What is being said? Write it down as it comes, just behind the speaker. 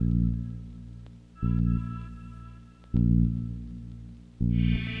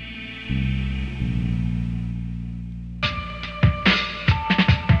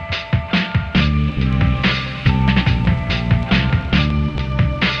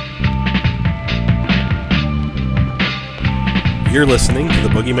You're listening to the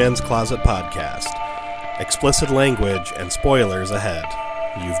Boogeyman's Closet podcast. Explicit language and spoilers ahead.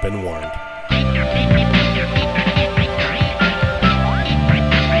 You've been warned.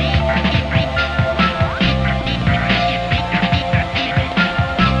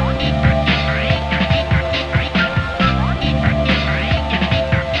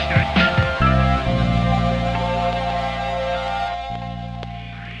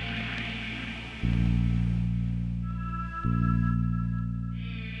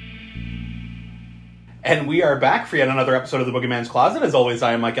 And we are back for yet another episode of the Boogeyman's Closet. As always,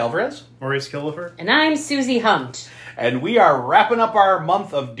 I am Mike Alvarez. Maurice Killefer. And I'm Susie Hunt. And we are wrapping up our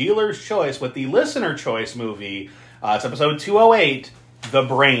month of Dealer's Choice with the Listener Choice movie. It's episode 208, The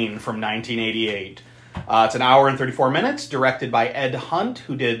Brain from 1988. It's an hour and 34 minutes, directed by Ed Hunt,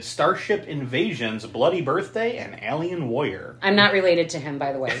 who did Starship Invasion's Bloody Birthday and Alien Warrior. I'm not related to him,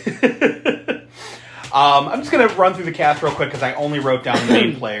 by the way. I'm just going to run through the cast real quick because I only wrote down the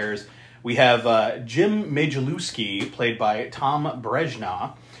main players. We have Jim Majewski, played by Tom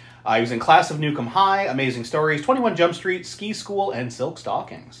Brezna. He was in Class of Nukem High, Amazing Stories, 21 Jump Street, Ski School, and Silk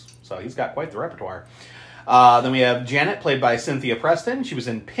Stockings. So he's got quite the repertoire. Then we have Janet, played by Cynthia Preston. She was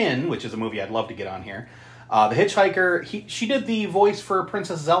in Pin, which is a movie I'd love to get on here. The Hitchhiker, she did the voice for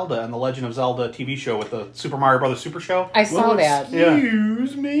Princess Zelda in the Legend of Zelda TV show with the Super Mario Brothers Super Show. I saw that.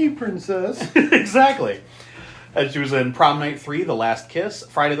 Excuse me, princess. Exactly. She was in Prom Night 3, The Last Kiss,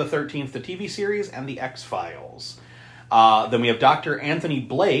 Friday the 13th, the TV series, and The X-Files. Then we have Dr. Anthony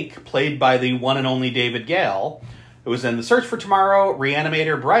Blake, played by the one and only David Gale, who was in The Search for Tomorrow,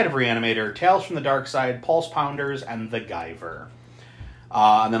 Reanimator, Bride of Reanimator, Tales from the Dark Side, Pulse Pounders, and The Guyver.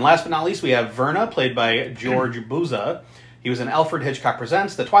 And then last but not least, we have Verna, played by George Buza. He was in Alfred Hitchcock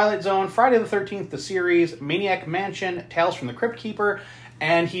Presents, The Twilight Zone, Friday the 13th, the series, Maniac Mansion, Tales from the Crypt Keeper,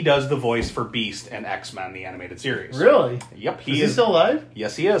 and he does the voice for Beast and X-Men, the animated series. Really? Yep. Is he still alive?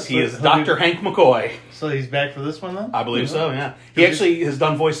 Yes, he is. He is Dr. Hank McCoy. So he's back for this one then? I believe so, yeah. He actually has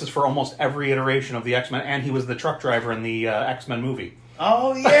done voices for almost every iteration of the X-Men, and he was the truck driver in the X-Men movie.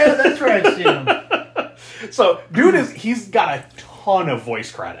 Oh, yeah, that's right. I've seen him. So, dude, he's got a ton of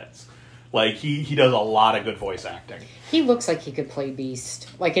voice credits. Like, he does a lot of good voice acting. He looks like he could play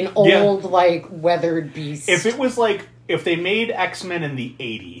Beast. Like an old, weathered Beast. If it was if they made X-Men in the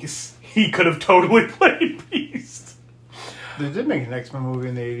 80s, he could have totally played Beast. They did make an X-Men movie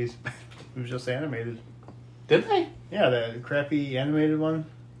in the 80s. It was just animated. Did they? Yeah, the crappy animated one.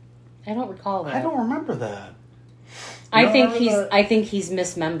 I don't recall that. I don't remember that. I think he's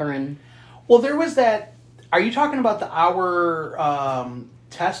mismembering. Well, there was that... Are you talking about the Hour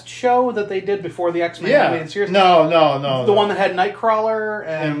test show that they did before the X-Men animated series? No. The one that had Nightcrawler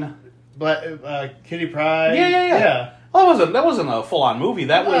and Kitty Pryde. Yeah. Well, that wasn't a full-on movie.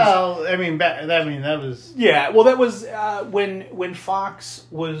 That was... Well, that was... Yeah, well, that was when Fox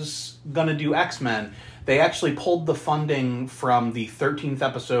was going to do X-Men, they actually pulled the funding from the 13th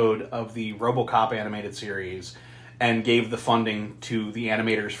episode of the RoboCop animated series and gave the funding to the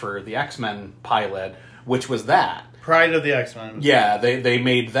animators for the X-Men pilot, which was that. Pride of the X-Men. Yeah, they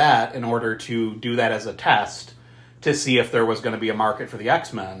made that in order to do that as a test to see if there was going to be a market for the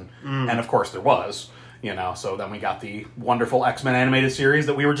X-Men. And of course there was, so then we got the wonderful X-Men animated series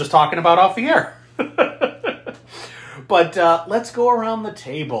that we were just talking about off the air. But let's go around the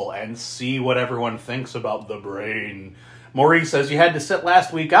table and see what everyone thinks about The Brain. Maurice says you had to sit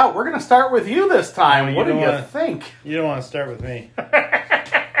last week out. We're going to start with you this time. What do you think? You don't want to start with me.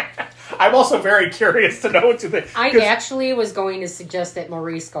 I'm also very curious to know what you think. I actually was going to suggest that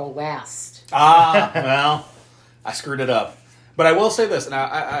Maurice go last. Well, I screwed it up. But I will say this, and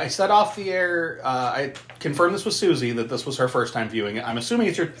I said off the air, I confirmed this with Susie, that this was her first time viewing it. I'm assuming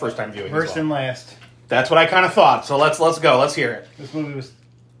it's your first time viewing it. First and last. That's what I kind of thought, so let's go, let's hear it. This movie was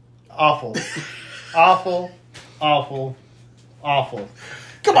awful. Awful. Come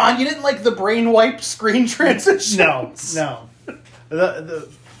on, you didn't like the brain wipe screen transitions? No. The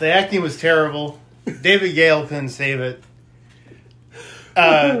acting was terrible. David Gale couldn't save it.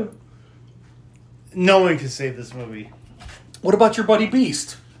 No one could save this movie. What about your buddy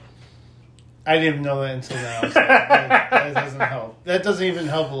Beast? I didn't even know that until now. So that doesn't help. That doesn't even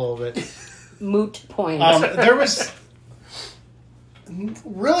help a little bit. Moot point. There was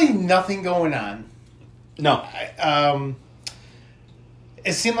really nothing going on. No.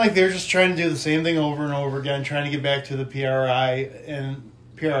 It seemed like they were just trying to do the same thing over and over again, trying to get back to the PRI,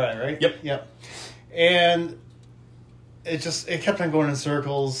 right? Yep. And it kept on going in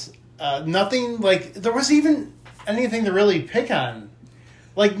circles. Nothing, there wasn't even anything to really pick on.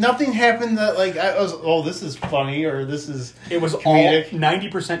 Nothing happened that, I was, this is funny, or this is It was comedic. all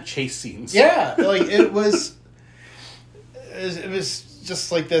 90% chase scenes. Yeah, it was... it was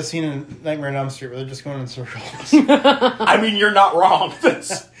just like that scene in Nightmare on Elm Street where they're just going in circles. I mean, you're not wrong.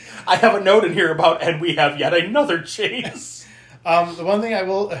 I have a note in here about, and we have yet another chase. The one thing I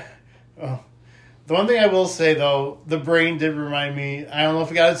will say though, the brain did remind me. I don't know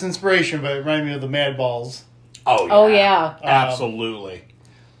if it got its inspiration, but it reminded me of the Mad Balls. Oh yeah, Oh, yeah. Absolutely.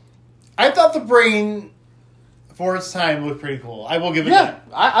 I thought the brain, for its time, looked pretty cool. I will give it Yeah, that.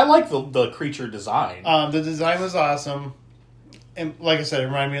 I like the creature design. The design was awesome, and like I said, it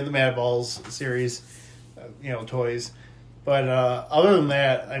reminded me of the Mad Balls series, toys. But other than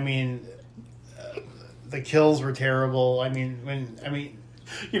that, I mean, the kills were terrible. I mean,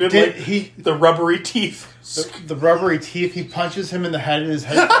 You didn't did like the rubbery teeth. the rubbery teeth. He punches him in the head, and his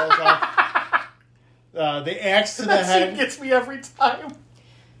head falls off. The axe to the That scene head. gets me every time.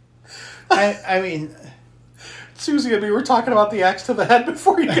 I mean, Susie and me were talking about the axe to the head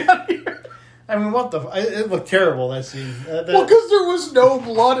before you got here. what the? It looked terrible, that scene. Well, because there was no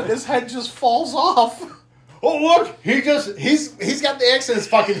blood and his head just falls off. Oh look, he's got the axe in his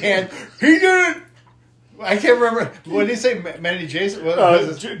fucking hand. He did it. I can't remember. What did he say? Manny Jason? What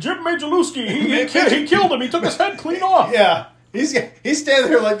was his- Jim Majalewski, he killed him. He took his head clean off. Yeah, he's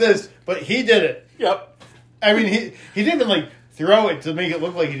standing there like this, but he did it. Yep. I mean, he didn't even like throw it to make it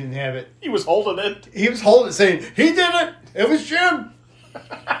look like he didn't have it. He was holding it. He was holding it, saying, "He did it. It was Jim."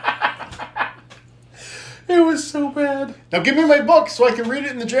 It was so bad. Now give me my book so I can read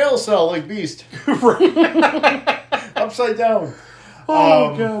it in the jail cell like Beast, upside down.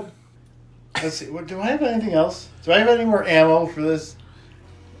 Oh, God. Let's see. Do I have anything else? Do I have any more ammo for this?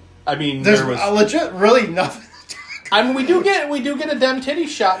 I mean, There's there was... legit really nothing. I mean, we do get a damn titty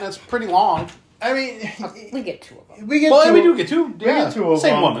shot, and it's pretty long. I mean, We get two of them. we get Well, two. we do get two. Yeah, get two of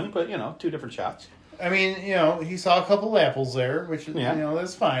same them. woman, but two different shots. I mean, he saw a couple apples there, which Yeah.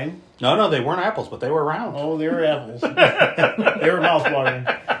 that's fine. No, they weren't apples, but they were round. Oh, they were apples. They were mouth-watering.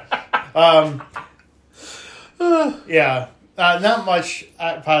 Yeah. Not much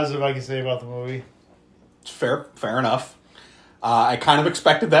positive I can say about the movie. Fair enough. I kind of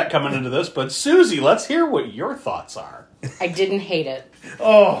expected that coming into this, but Susie, let's hear what your thoughts are. I didn't hate it.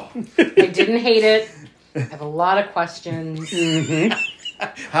 Oh, I didn't hate it. I have a lot of questions.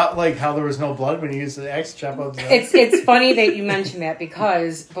 how there was no blood when you used the axe to chop up the head? It's funny that you mentioned that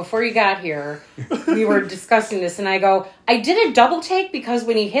because before you got here, we were discussing this, and I go, I did a double take because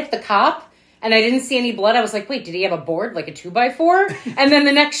when he hit the cop and I didn't see any blood, I was like, wait, did he have a board like a 2x4? And then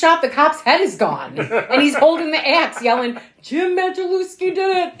the next shot, the cop's head is gone, and he's holding the axe, yelling, "Jim Majalewski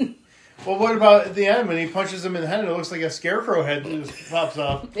did it." Well, what about at the end when he punches him in the head and it looks like a scarecrow head just pops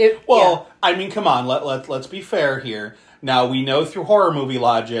off? Well, I mean, come on, let's be fair here. Now, we know through horror movie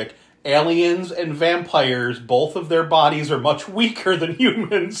logic, aliens and vampires, both of their bodies are much weaker than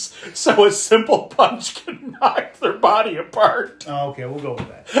humans, so a simple punch can knock their body apart. Oh, okay, we'll go with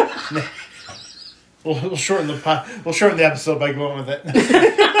that. We'll shorten the episode by going with it.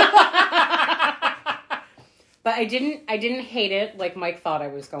 But I didn't hate it like Mike thought I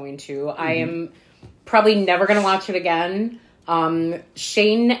was going to. Mm-hmm. I am probably never going to watch it again.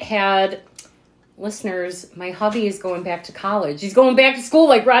 Shane had... Listeners, my hubby is going back to college. He's going back to school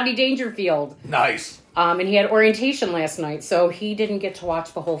like Rodney Dangerfield. Nice. And he had orientation last night, so he didn't get to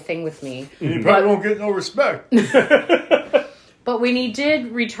watch the whole thing with me. You probably won't get no respect. But when he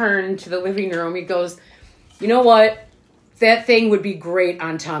did return to the living room, he goes, you know what? That thing would be great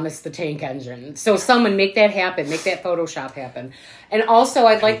on Thomas the Tank Engine. So someone make that happen. Make that Photoshop happen. And also,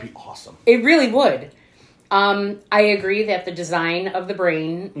 That would be awesome. It really would. I agree that the design of the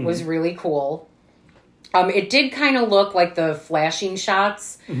brain was really cool. It did kind of look like the flashing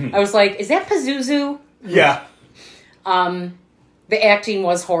shots. Mm-hmm. I was like, is that Pazuzu? Yeah. The acting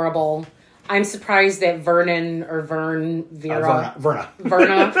was horrible. I'm surprised that Verna.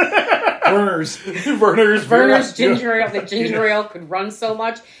 Werner's ginger ale, the ginger ale could run so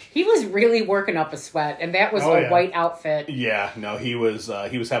much. He was really working up a sweat, and that was white outfit. Yeah, no, he was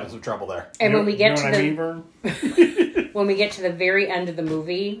having some trouble there. And when we get to Vern? when we get to the very end of the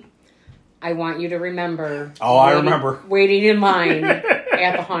movie, I want you to remember. I remember. Waiting in line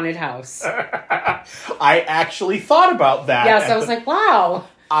at the haunted house. I actually thought about that. Yes, I was like, wow.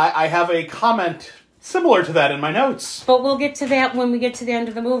 I have a comment similar to that in my notes. But we'll get to that when we get to the end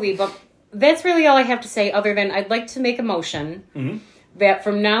of the movie. But that's really all I have to say, other than I'd like to make a motion that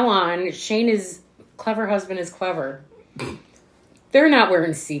from now on, clever husband is clever. They're not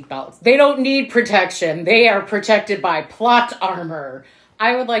wearing seatbelts. They don't need protection. They are protected by plot armor.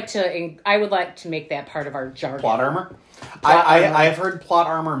 I would like to make that part of our jargon. Plot armor? I've heard plot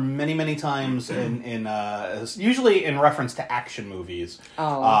armor many, many times in usually in reference to action movies.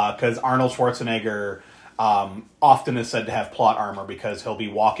 Oh. Because Arnold Schwarzenegger often is said to have plot armor because he'll be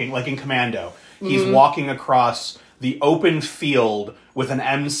walking, like in Commando, he's walking across the open field with an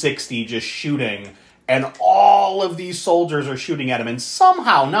M60 just shooting, and all of these soldiers are shooting at him, and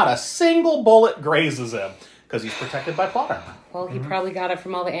somehow not a single bullet grazes him because he's protected by plot armor. Well, he probably got it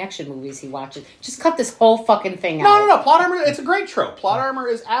from all the action movies he watches. Just cut this whole fucking thing out. No. Plot armor, it's a great trope. Plot armor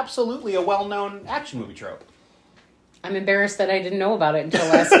is absolutely a well-known action movie trope. I'm embarrassed that I didn't know about it until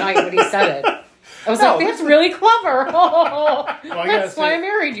last night when he said it. I was like, that's really clever. That's why I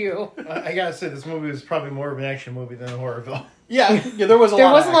married you. I gotta say, this movie was probably more of an action movie than a horror film. Yeah, there was a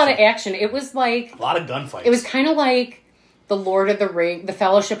lot of action. It was like... A lot of gunfights. It was kind of like the Lord of the Ring, the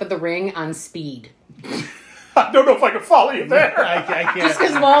Fellowship of the Ring on speed. I don't know if I can follow you there. I can't. Just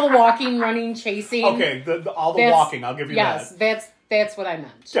because of all the walking, running, chasing. Okay, all the walking, I'll give you that. Yes, that's what I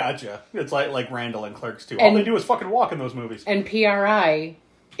meant. Gotcha. It's like Randall and Clerks too. All they do is fucking walk in those movies. And PRI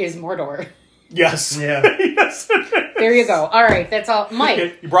is Mordor. Yes. Yeah. Yes. There you go. All right, that's all. Mike.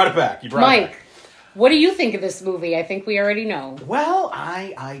 Okay, you brought it back. Mike, what do you think of this movie? I think we already know. Well,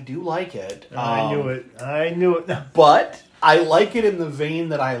 I do like it. I knew it. But I like it in the vein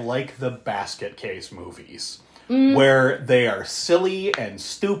that I like the Basket Case movies. Where they are silly and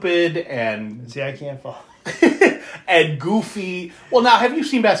stupid and... See, I can't follow. and goofy. Well, now, have you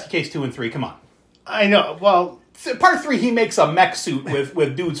seen Basket Case 2 and 3? Come on. I know. Well... Part 3, he makes a mech suit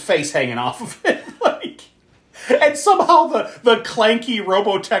with dude's face hanging off of it. And somehow the clanky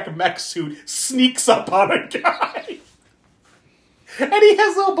Robotech mech suit sneaks up on a guy. And he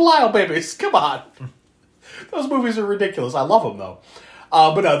has little Belial babies. Come on. Those movies are ridiculous. I love them, though.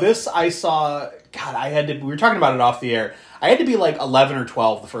 But no, this I saw... God, we were talking about it off the air. I had to be like 11 or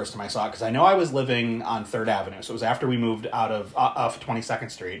 12 the first time I saw it, because I know I was living on 3rd Avenue, so it was after we moved out of off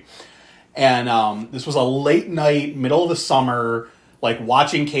 22nd Street. And this was a late night, middle of the summer, like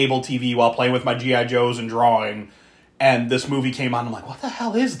watching cable TV while playing with my G.I. Joes and drawing, and this movie came on. I'm like, what the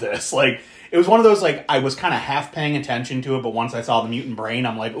hell is this? Like, it was one of those, like, I was kind of half paying attention to it, but once I saw the mutant brain,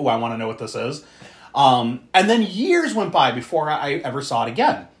 I'm like, ooh, I want to know what this is. And then years went by before I ever saw it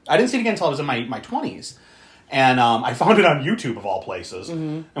again. I didn't see it again until I was in my 20s. And I found it on YouTube, of all places,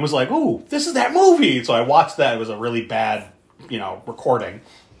 and was like, ooh, this is that movie! So I watched that. It was a really bad, recording.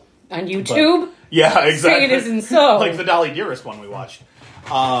 On YouTube? But, yeah, exactly. Say it isn't so. Like the Dolly Dearest one we watched.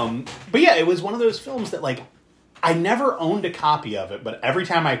 But yeah, it was one of those films that, like, I never owned a copy of it, but every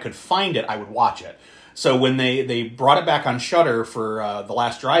time I could find it, I would watch it. So when they brought it back on Shudder for The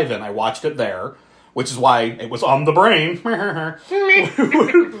Last Drive-In, I watched it there, which is why it was on the brain. When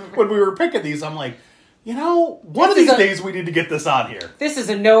we were picking these, I'm like, one of these days we need to get this on here. This is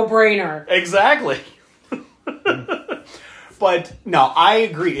a no-brainer. Exactly. But, no, I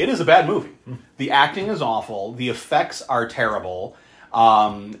agree. It is a bad movie. The acting is awful. The effects are terrible.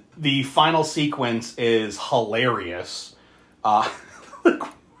 The final sequence is hilarious.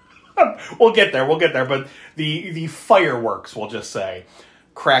 We'll get there. But the fireworks, we'll just say,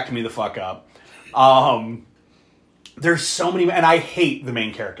 cracked me the fuck up. There's so many... And I hate the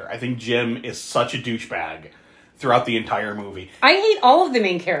main character. I think Jim is such a douchebag throughout the entire movie. I hate all of the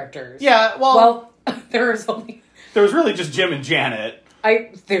main characters. Yeah, well... there's only... There was really just Jim and Janet.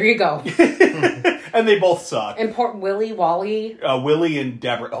 There you go. And they both suck. And poor Wally. Willie and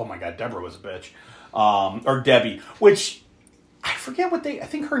Deborah. Oh my god, Deborah was a bitch. Or Debbie. Which, I forget what I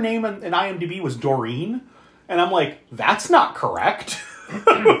think her name in IMDb was Doreen. And I'm like, that's not correct.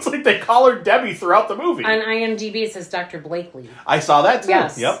 It's like they call her Debbie throughout the movie. On IMDb it says Dr. Blakely. I saw that too.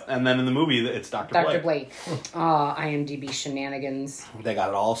 Yes. Yep. And then in the movie it's Dr. Blake. IMDb shenanigans. They got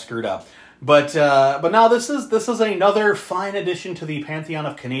it all screwed up. But now this is another fine addition to the pantheon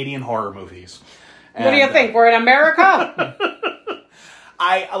of Canadian horror movies. And, what do you think? We're in America?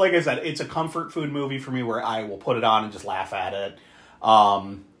 Like I said, it's a comfort food movie for me where I will put it on and just laugh at it.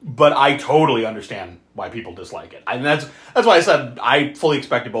 But I totally understand why people dislike it. And that's why I said I fully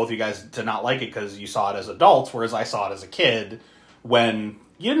expected both of you guys to not like it because you saw it as adults, whereas I saw it as a kid when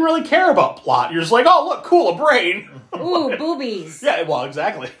you didn't really care about plot. You're just like, oh, look, cool, a brain. Ooh, boobies. Yeah, well,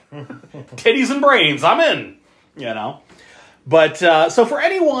 exactly. Titties and brains, I'm in. But, so for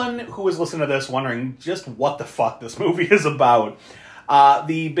anyone who is listening to this wondering just what the fuck this movie is about,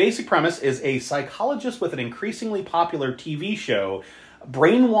 the basic premise is a psychologist with an increasingly popular TV show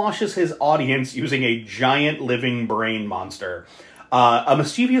brainwashes his audience using a giant living brain monster. A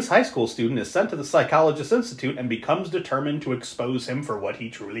mischievous high school student is sent to the Psychologist Institute and becomes determined to expose him for what he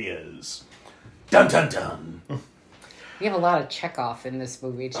truly is. Dun dun dun. You have a lot of Chekhov in this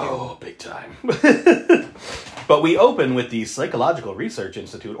movie, too. Oh, big time. But we open with the Psychological Research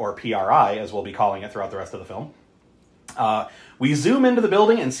Institute, or PRI, as we'll be calling it throughout the rest of the film. We zoom into the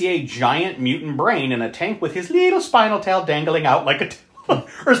building and see a giant mutant brain in a tank with his little spinal tail dangling out like a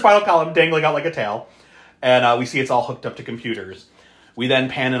or spinal column dangling out like a tail. And we see it's all hooked up to computers. We then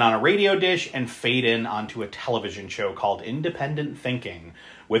pan in on a radio dish and fade in onto a television show called Independent Thinking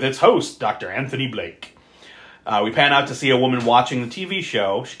with its host, Dr. Anthony Blake. We pan out to see a woman watching the TV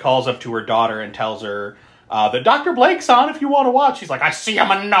show. She calls up to her daughter and tells her that Dr. Blake's on if you want to watch. She's like, I see him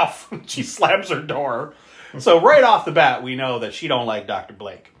enough. She slams her door. So right off the bat, we know that she don't like Dr.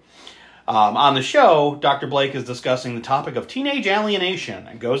 Blake. On the show, Dr. Blake is discussing the topic of teenage alienation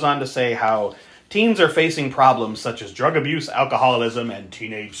and goes on to say how teens are facing problems such as drug abuse, alcoholism, and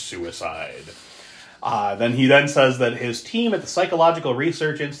teenage suicide. Then he says that his team at the Psychological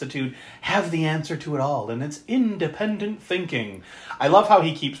Research Institute have the answer to it all, and it's independent thinking. I love how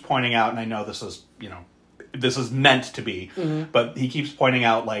he keeps pointing out, and I know this is, this is meant to be, but he keeps pointing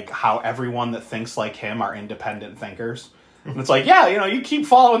out, like, how everyone that thinks like him are independent thinkers. And it's like, yeah, you keep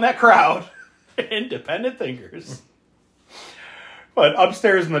following that crowd. Independent thinkers. But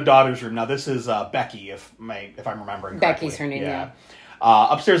upstairs in the daughter's room, now this is Becky, if I'm remembering correctly. Becky's her name, yeah.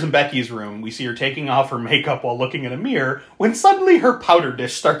 Upstairs in Becky's room, we see her taking off her makeup while looking in a mirror, when suddenly her powder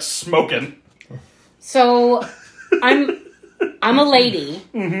dish starts smoking. So, I'm a lady,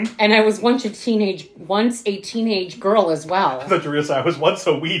 and I was once a teenage girl as well. I thought you were going to say I was once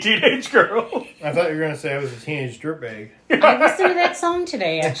a wee teenage girl. I thought you were going to say I was a teenage dirtbag. I listened to that song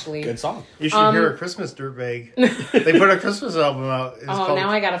today, actually. Good song. You should hear a Christmas dirtbag. They put a Christmas album out. It's called, now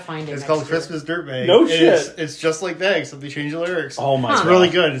I gotta find it. It's called Christmas Dirtbag. No shit. It's just like that, except they change the lyrics. Oh my It's God. really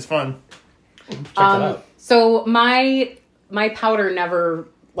good. It's fun. Check that out. So my powder never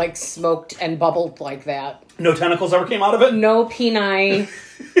smoked and bubbled like that. No tentacles ever came out of it? No peni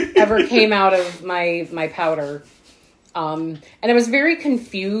ever came out of my powder. And I was very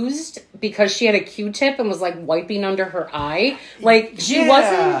confused because she had a Q-tip and was wiping under her eye. She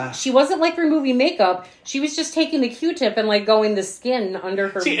wasn't removing makeup. She was just taking the Q-tip and going the skin under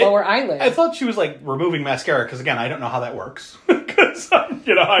her lower eyelid. I thought she was removing mascara because again, I don't know how that works.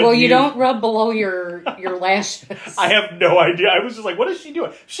 You don't rub below your lashes. I have no idea. I was just like, what is she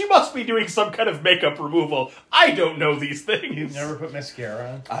doing? She must be doing some kind of makeup removal. I don't know these things. You've never put mascara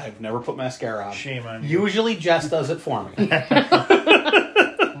on? I've never put mascara on. Shame on you. Usually Jess does it for me.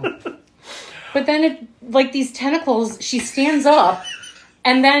 But then these tentacles, she stands up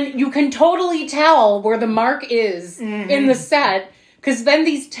and then you can totally tell where the mark is in the set because then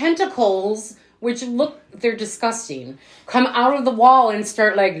these tentacles, which they're disgusting, come out of the wall and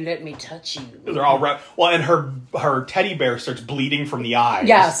start let me touch you. They're all and her teddy bear starts bleeding from the eyes.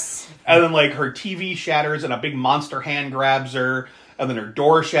 Yes. And then her TV shatters and a big monster hand grabs her. And then her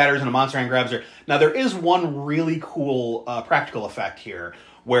door shatters and a monster hand grabs her. Now there is one really cool practical effect here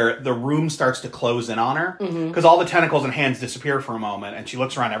where the room starts to close in on her because all the tentacles and hands disappear for a moment and she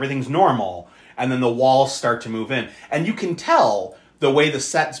looks around, everything's normal, and then the walls start to move in. And you can tell the way the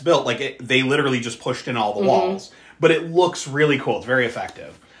set's built, they literally just pushed in all the walls. But it looks really cool. It's very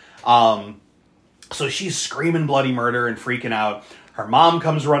effective. So she's screaming bloody murder and freaking out. Her mom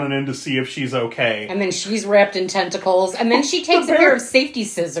comes running in to see if she's okay. And then she's wrapped in tentacles. And then she takes a pair of safety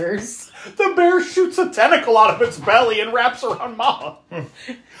scissors. The bear shoots a tentacle out of its belly and wraps around Mama.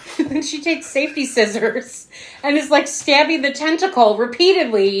 Then she takes safety scissors and is stabbing the tentacle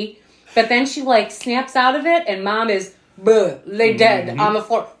repeatedly. But then she snaps out of it and Mom is lay dead on the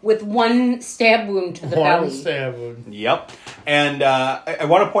floor with one stab wound to the belly. One stab wound. Yep. And I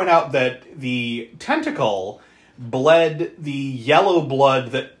want to point out that the tentacle bled the yellow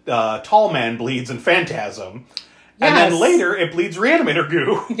blood that Tall Man bleeds in Phantasm. Yes. And then later it bleeds Reanimator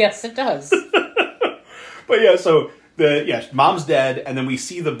goo. Yes, it does. But yeah, so Mom's dead, and then we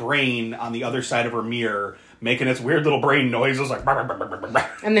see the brain on the other side of her mirror making its weird little brain noises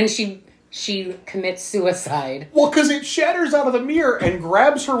And then she commits suicide. Well, because it shatters out of the mirror and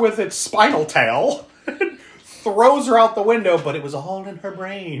grabs her with its spinal tail, throws her out the window, but it was all in her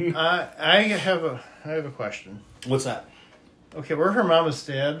brain. I have a question. What's that? Okay, where her mom was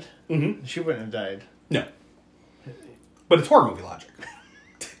stabbed, she wouldn't have died. No. But it's horror movie logic.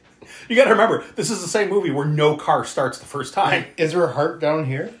 You gotta remember, this is the same movie where no car starts the first time. Is her heart down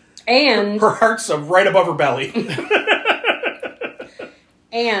here? And her heart's right above her belly.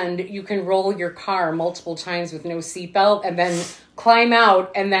 And you can roll your car multiple times with no seatbelt and then climb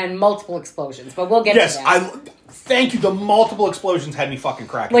out and then multiple explosions. But we'll get to that. Thank you. The multiple explosions had me fucking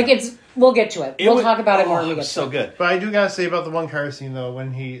cracking. We'll get to it. We'll talk about it more when we get to it. So good. But I do gotta say about the one car scene though,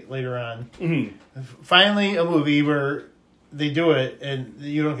 when he later on, finally a movie where they do it and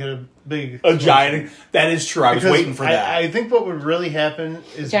you don't get a big explosion. A giant. That is true. I was waiting for that. I think what would really happen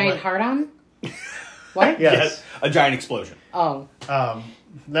is giant hard on. What? Yes. A giant explosion. Oh.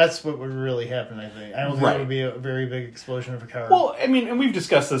 That's what would really happen, I think. I don't think Right. it would be a very big explosion of a car. Well, I mean, and we've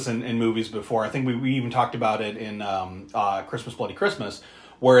discussed this in movies before. I think we even talked about it in Christmas Bloody Christmas,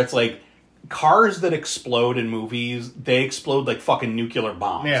 where it's like cars that explode in movies, they explode like fucking nuclear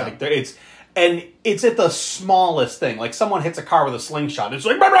bombs. Yeah. Like it's at the smallest thing. Like someone hits a car with a slingshot, it's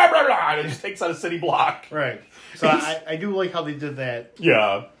like blah, blah, blah, blah, and it just takes out a city block. Right. So I do like how they did that.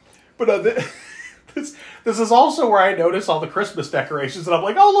 Yeah, but this is also where I notice all the Christmas decorations, and I'm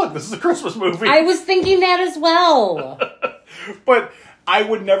like, oh look, this is a Christmas movie. I was thinking that as well. But I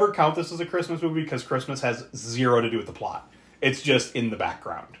would never count this as a Christmas movie because Christmas has zero to do with the plot. It's just in the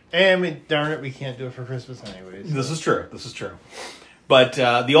background. And I mean, darn it, we can't do it for Christmas anyways. This is true. But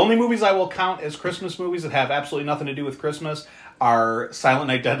the only movies I will count as Christmas movies that have absolutely nothing to do with Christmas are Silent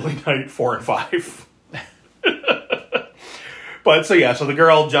Night, Deadly Night 4 and 5. But so the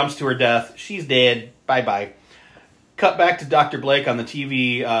girl jumps to her death. She's dead. Bye-bye. Cut back to Dr. Blake on the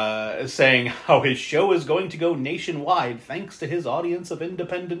TV saying how his show is going to go nationwide thanks to his audience of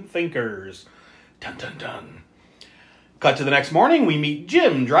independent thinkers. Dun dun dun. Cut to the next morning, we meet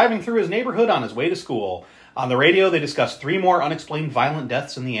Jim driving through his neighborhood on his way to school. On the radio, they discuss 3 more unexplained violent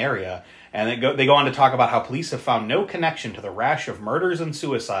deaths in the area, and they go on to talk about how police have found no connection to the rash of murders and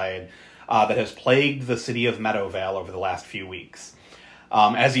suicide that has plagued the city of Meadowvale over the last few weeks.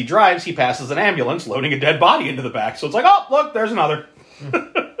 As he drives, he passes an ambulance loading a dead body into the back, so it's like, oh, look, there's another.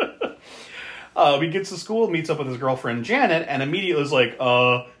 He gets to school, meets up with his girlfriend Janet, and immediately is like,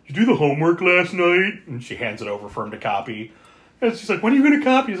 you do the homework last night? And she hands it over for him to copy. And she's like, when are you going to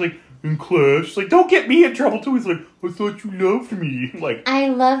copy? He's like, in class. She's like, don't get me in trouble too. He's like, I thought you loved me. Like, I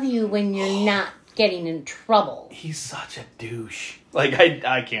love you when you're not getting in trouble. he's such a douche. Like,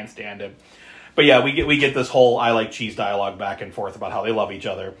 I can't stand him. But yeah, we get this whole I like cheese dialogue back and forth about how they love each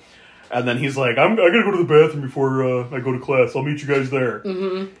other. And then he's like, I gotta go to the bathroom before I go to class. I'll meet you guys there.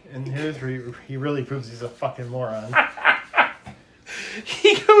 Mm-hmm. And here's where he really proves he's a fucking moron.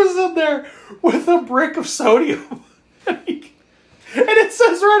 He goes in there with a brick of sodium. And it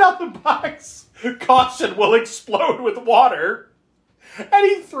says right on the box, caution will explode with water. And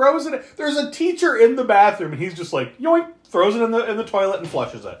he throws it. There's a teacher in the bathroom, and he's just like, yoink, throws it in the toilet and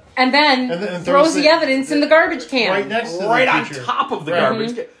flushes it. And then throws the evidence in the garbage can. Right next to Right the on teacher. top of the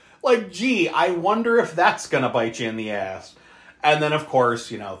garbage can. Like, gee, I wonder if that's going to bite you in the ass. And then, of course,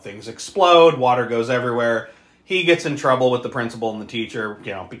 things explode. Water goes everywhere. He gets in trouble with the principal and the teacher,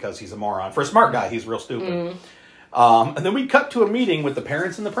 because he's a moron. For a smart guy, he's real stupid. And then we cut to a meeting with the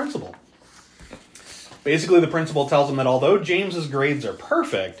parents and the principal. Basically, the principal tells him that although James's grades are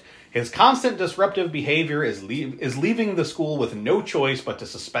perfect, his constant disruptive behavior is leaving the school with no choice but to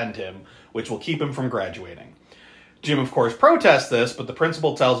suspend him, which will keep him from graduating. Jim, of course, protests this, but the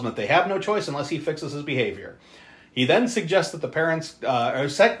principal tells him that they have no choice unless he fixes his behavior. He then suggests that the parents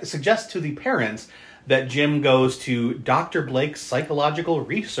suggests to the parents that Jim goes to Dr. Blake's Psychological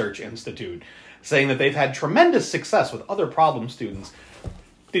Research Institute, saying that they've had tremendous success with other problem students.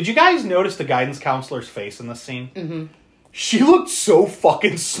 Did you guys notice the guidance counselor's face in this scene? Mm-hmm. She looked so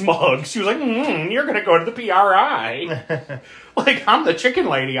fucking smug. She was like, you're going to go to the PRI. Like, I'm the chicken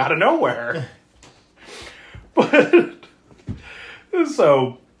lady out of nowhere. But,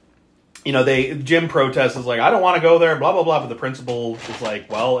 so, Jim protests, is like, I don't want to go there, blah, blah, blah. But the principal is like,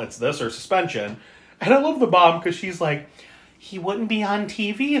 well, it's this or suspension. And I love the mom because she's like, he wouldn't be on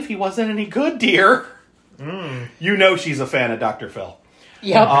TV if he wasn't any good, dear. She's a fan of Dr. Phil.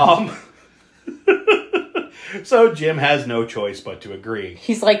 Yep. So Jim has no choice but to agree.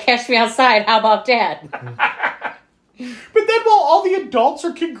 He's like, catch me outside. How about that? But then while all the adults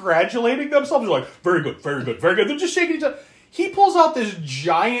are congratulating themselves, they're like, very good, very good, very good. They're just shaking each other. He pulls out this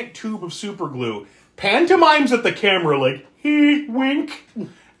giant tube of super glue, pantomimes at the camera like, he wink,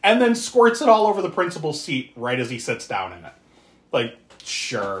 and then squirts it all over the principal's seat right as he sits down in it. Like,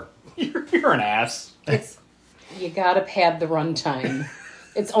 sure, you're an ass. You gotta pad the runtime.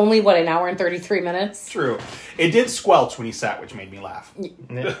 It's only, an hour and 33 minutes? True. It did squelch when he sat, which made me laugh.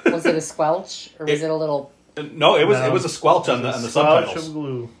 Was it a squelch? Or was it a little... No, it was a squelch on the subtitles. Of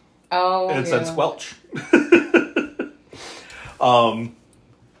glue. Oh, It said squelch.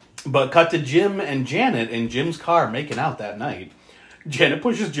 But cut to Jim and Janet in Jim's car making out that night. Janet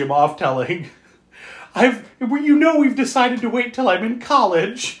pushes Jim off, telling, we've decided to wait till I'm in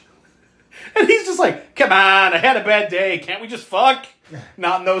college. And he's just like, come on, I had a bad day. Can't we just fuck?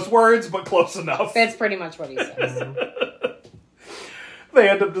 Not in those words, but close enough. That's pretty much what he says. They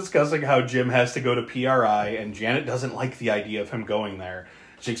end up discussing how Jim has to go to PRI, and Janet doesn't like the idea of him going there.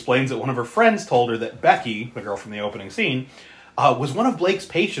 She explains that one of her friends told her that Becky, the girl from the opening scene, was one of Blake's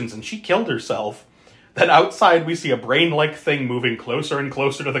patients, and she killed herself. Then outside we see a brain-like thing moving closer and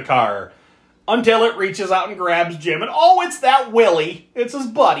closer to the car, until it reaches out and grabs Jim, and oh, it's that Willie. It's his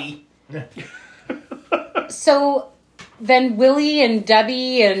buddy. So then Willie and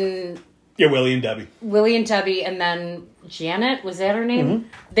Debbie and... Yeah, Willie and Debbie. And then Janet, was that her name? Mm-hmm.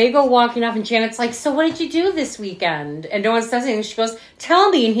 They go walking up and Janet's like, so what did you do this weekend? And no one says anything. She goes, tell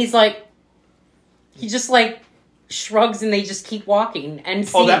me. And he's like, he just like shrugs and they just keep walking. And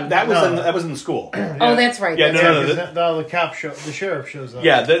Oh, that was in school. Oh, that's right. Yeah, That's no, The sheriff shows up.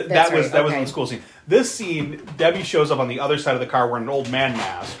 Yeah, that was right, in the school scene. This scene, Debbie shows up on the other side of the car wearing an old man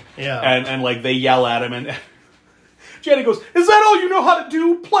mask. Yeah. And like they yell at him, and Janet goes, "Is that all you know how to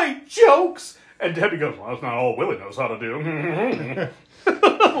do? Play jokes?" And Debbie goes, "Well, that's not all Willie knows how to do."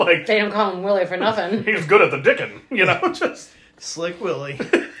 Like, they don't call him Willie for nothing. he's good at the dickin', just Slick Willie.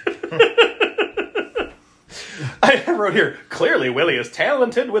 I wrote here, clearly Willie is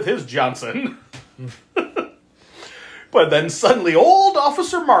talented with his Johnson. But then suddenly old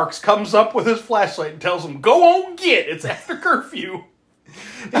Officer Marks comes up with his flashlight and tells him, "Go on, get! It's after curfew."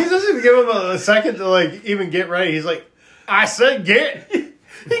 He doesn't even give him a second to like even get ready. He's like, I said get.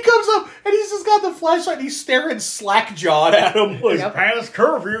 He comes up and he's just got the flashlight and he's staring slack-jawed at him. Like, It's past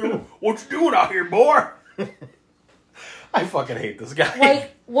curfew. "What you doing out here, boy?" I fucking hate this guy.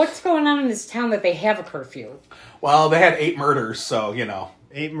 Like, what's going on in this town that they have a curfew? Well, they had 8 murders, so,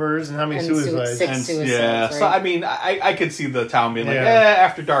 8 murders and how many And suicides? 6 And, suicides, yeah, right? so I mean, I could see the town being like, Yeah.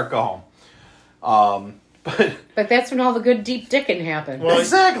 after dark, go home. But that's when all the good deep dicking happened. Well,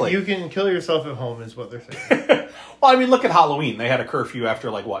 Exactly. You can kill yourself at home, is what they're saying. Well, I mean, look at Halloween. They had a curfew after,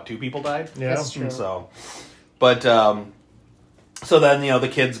 2 people died? Yeah. That's true. So, but, so then, the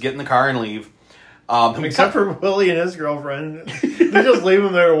kids get in the car and leave. Except for Willie and his girlfriend. They just leave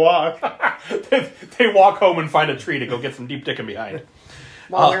him there to walk. they walk home and find a tree to go get some deep dicking behind.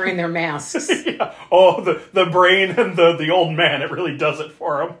 While wearing their masks. Yeah. Oh, the brain and the old man, it really does it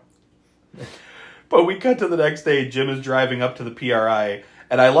for him. But we cut to the next day. Jim is driving up to the PRI,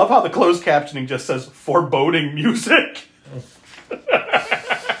 and I love how the closed captioning just says foreboding music. And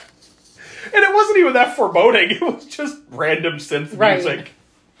it wasn't even that foreboding. It was just random synth Right. music.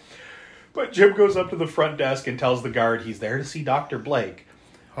 But Jim goes up to the front desk and tells the guard he's there to see Dr. Blake.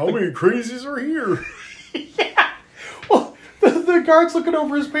 How many crazies are here? Well, the guard's looking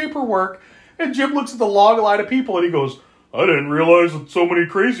over his paperwork, and Jim looks at the long line of people, and he goes, "I didn't realize that so many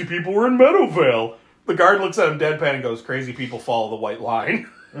crazy people were in Meadowvale." The guard looks at him deadpan and goes, "Crazy people follow the white line."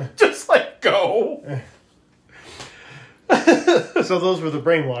 Just go. So those were the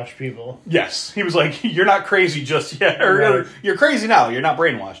brainwashed people. Yes. He was like, "You're not crazy just yet. Or, Right. you're crazy now. You're not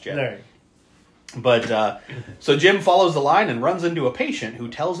brainwashed yet." Right. But, so Jim follows the line and runs into a patient who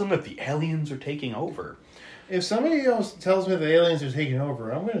tells him that the aliens are taking over. If somebody else tells me the aliens are taking over,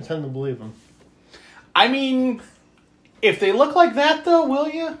 I'm going to tend to believe them. I mean, if they look like that, though, will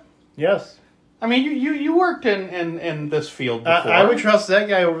you? Yes. I mean, you worked in this field before. I would trust that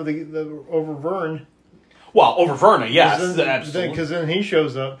guy over over Vern. Well, over Verna, yes, absolutely. Because then he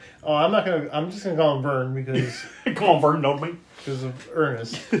shows up. Oh, I'm just gonna call him Vern because Come on, Vern, know me. of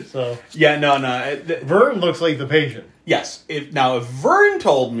Ernest. So Yeah, no. Vern looks like the patient. Yes. If Vern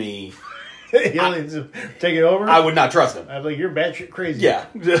told me, Aliens have taken over. I would not trust him. I'd be like, you're batshit crazy. Yeah.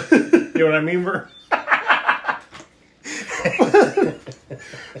 You know what I mean, Vern?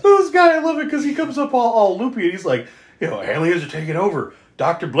 This guy, I love it because he comes up all loopy and he's like, aliens are taking over.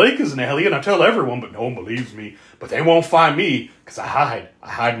 Dr. Blake is an alien. I tell everyone, but no one believes me. But they won't find me because I hide. I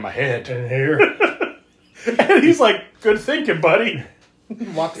hide in my head. And here, And he's like, "Good thinking, buddy."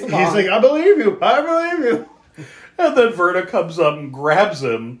 Walks he's along. like, I believe you. I believe you. And then Verna comes up and grabs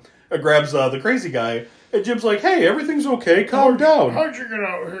him, grabs the crazy guy. And Jim's like, "Hey, everything's okay. Calm down." How'd you get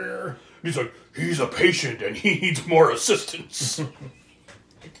out here? He's like, "He's a patient and he needs more assistance."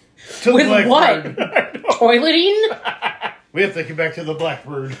 To the With Blackbird. what? Toileting? We have to get back to the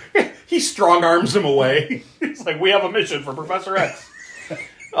Blackbird. He strong arms him away. He's like, "We have a mission for Professor X."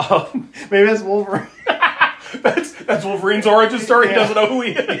 Maybe that's Wolverine. That's Wolverine's origin story. He doesn't know who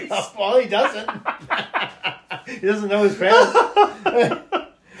he is. Well, he doesn't. He doesn't know his past.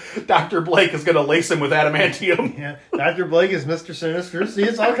 Dr. Blake is going to lace him with adamantium. Yeah, Dr. Blake is Mr. Sinister. See,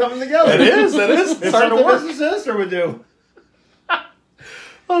 it's all coming together. It is. It's It's starting something to work. Mr. Sinister would do.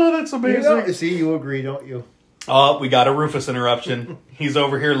 Oh, that's amazing. See, you agree, don't you? Oh, we got a Rufus interruption. He's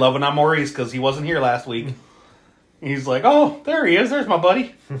over here loving on Maurice because he wasn't here last week. He's like, "Oh, there he is. There's my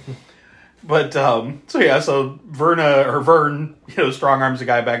buddy." But, so Vern, strong arms the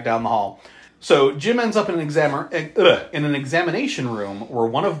guy back down the hall. So Jim ends up in an examination room where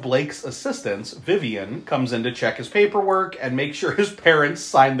one of Blake's assistants, Vivian, comes in to check his paperwork and make sure his parents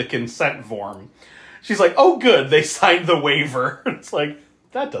signed the consent form. She's like, oh, good, they signed the waiver. It's like,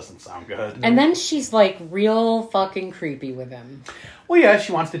 that doesn't sound good. And then she's like real fucking creepy with him. Well, yeah,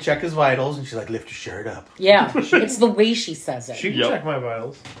 she wants to check his vitals, and she's like, lift your shirt up. Yeah, it's the way she says it. She can check my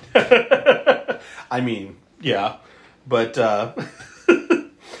vitals. I mean, yeah. But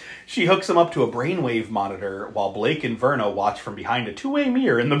she hooks him up to a brainwave monitor while Blake and Verna watch from behind a two-way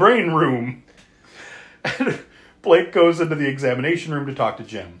mirror in the brain room. Blake goes into the examination room to talk to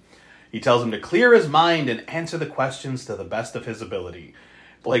Jim. He tells him to clear his mind and answer the questions to the best of his ability.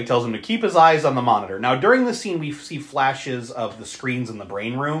 Blake tells him to keep his eyes on the monitor. Now, during this scene, we see flashes of the screens in the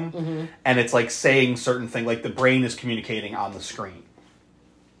brain room, and it's like saying certain things, like the brain is communicating on the screen.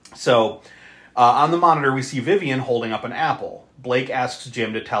 So, on the monitor, we see Vivian holding up an apple. Blake asks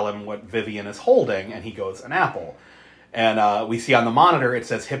Jim to tell him what Vivian is holding, and he goes, an apple. And we see on the monitor, it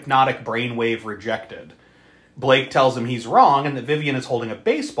says hypnotic brainwave rejected. Blake tells him he's wrong, and that Vivian is holding a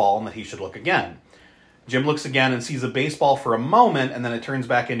baseball, and that he should look again. Jim looks again and sees a baseball for a moment, and then it turns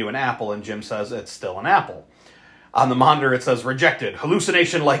back into an apple, and Jim says it's still an apple. On the monitor, it says rejected,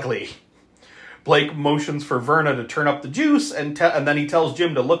 hallucination likely. Blake motions for Verna to turn up the juice, and then he tells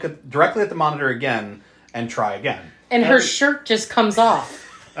Jim to look directly at the monitor again and try again. And her shirt just comes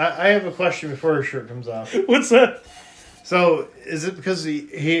off. I have a question before her shirt comes off. What's that? So, is it because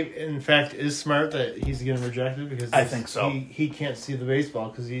he in fact is smart that he's getting rejected? Because I think so. He can't see the baseball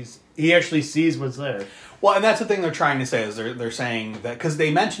because he actually sees what's there. Well, and that's the thing they're trying to say is they're saying that because they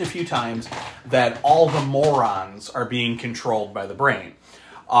mention a few times that all the morons are being controlled by the brain.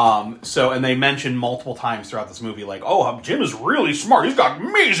 And they mention multiple times throughout this movie, like, oh, Jim is really smart. He's got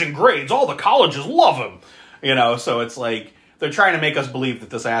amazing grades. All the colleges love him. You know, so it's like they're trying to make us believe that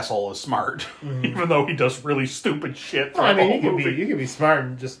this asshole is smart, even though he does really stupid shit. Well, I mean, you can be smart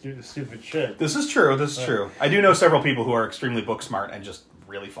and just do the stupid shit. This is true. This is true. I do know several people who are extremely book smart and just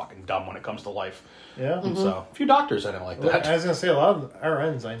really fucking dumb when it comes to life. Yeah. So a few doctors I didn't like that. I was gonna say a lot of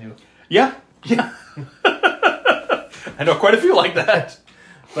RNs I knew. Yeah. I know quite a few like that.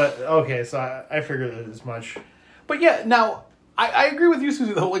 But okay, so I figured as much. But yeah, now I agree with you,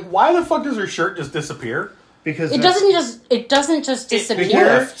 Susie. Though, like, why the fuck does her shirt just disappear? Because it doesn't just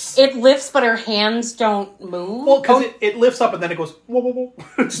disappear. Lifts. It lifts, but her hands don't move. Well, because it lifts up and then it goes whoa, whoa, whoa.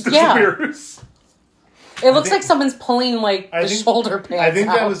 It just disappears. It looks like someone's pulling the shoulder pads I think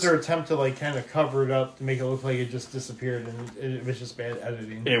that out. was their attempt to like kind of cover it up to make it look like it just disappeared, and it was just bad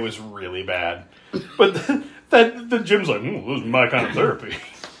editing. It was really bad. But then Jim's like, this is my kind of therapy.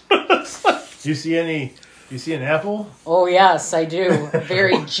 Do you see an apple? Oh yes, I do.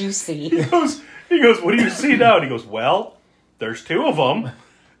 Very juicy. He goes, what do you see now? And he goes, well, there's two of them.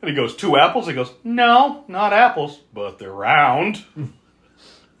 And he goes, 2 apples? He goes, no, not apples, but they're round. And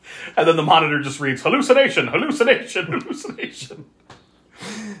then the monitor just reads, hallucination, hallucination, hallucination.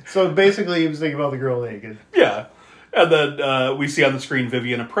 So basically he was thinking about the girl naked. Yeah. And then we see on the screen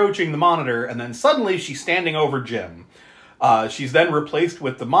Vivian approaching the monitor, and then suddenly she's standing over Jim. She's then replaced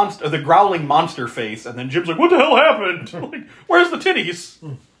with the growling monster face, and then Jim's like, what the hell happened? Like, where's the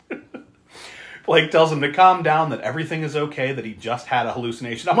titties? Blake tells him to calm down, that everything is okay, that he just had a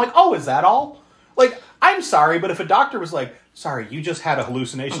hallucination. I'm like, oh, is that all? Like, I'm sorry, but if a doctor was like, sorry, you just had a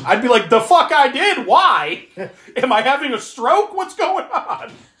hallucination, I'd be like, the fuck I did? Why? Am I having a stroke? What's going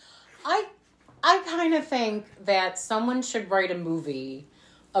on? I kind of think that someone should write a movie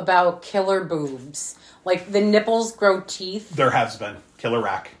about killer boobs. Like, the nipples grow teeth. There has been. Killer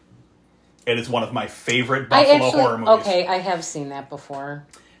Rack. It is one of my favorite Buffalo horror movies. Okay, I have seen that before.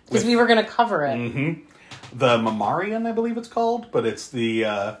 Because we were going to cover it. Mm-hmm. The Mammarian, I believe it's called, but it's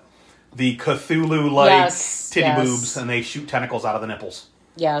the Cthulhu-like titty boobs, and they shoot tentacles out of the nipples.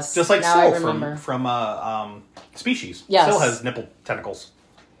 Yes. Just like now Syl from Species. Yes. Syl has nipple tentacles.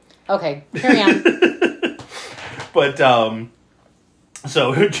 Okay, carry on. But,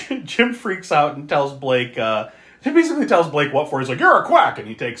 so Jim freaks out and tells Blake, he basically tells Blake what for. He's like, you're a quack, and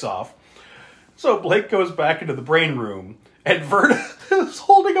he takes off. So Blake goes back into the brain room, and Verna is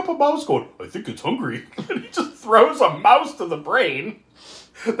holding up a mouse going, I think it's hungry. And he just throws a mouse to the brain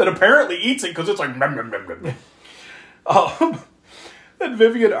that apparently eats it because it's like, nom, nom, nom, nom. Then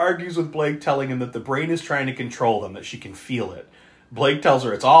Vivian argues with Blake, telling him that the brain is trying to control them, that she can feel it. Blake tells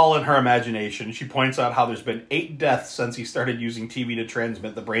her it's all in her imagination. She points out how there's been 8 deaths since he started using TV to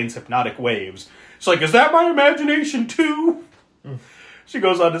transmit the brain's hypnotic waves. She's like, is that my imagination too? She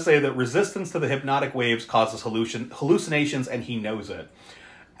goes on to say that resistance to the hypnotic waves causes hallucinations, and he knows it.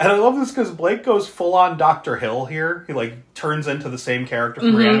 And I love this because Blake goes full-on Dr. Hill here. He, like, turns into the same character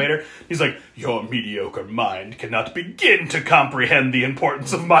from Reanimator. He's like, your mediocre mind cannot begin to comprehend the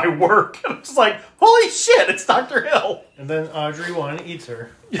importance of my work. And it's like, holy shit, it's Dr. Hill. And then Audrey 1 eats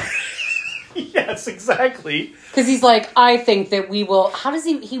her. Yes, exactly. Because he's like, I think that we will... How does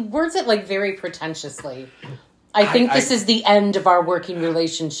he words it like very pretentiously. I think this is the end of our working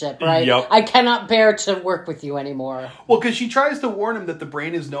relationship, right? Yep. I cannot bear to work with you anymore. Well, because she tries to warn him that the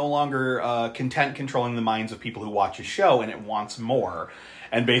brain is no longer content controlling the minds of people who watch his show, and it wants more.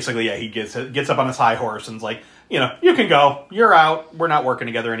 And basically, yeah, he gets up on his high horse and's like, you can go. You're out. We're not working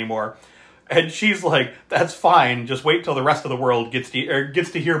together anymore. And she's like, that's fine. Just wait till the rest of the world gets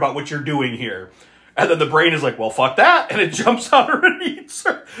to hear about what you're doing here. And then the brain is like, well, fuck that. And it jumps on her and eats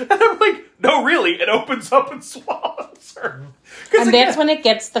her. And I'm like, no, really. It opens up and swallows her. And that's when it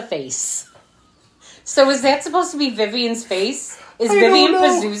gets the face. So is that supposed to be Vivian's face? Is Vivian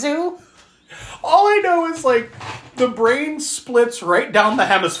Pazuzu? All I know is, like, the brain splits right down the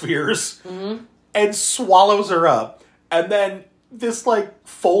hemispheres and swallows her up. And then this, like,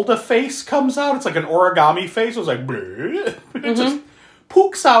 fold-a-face comes out. It's like an origami face. It was like, bleh. It just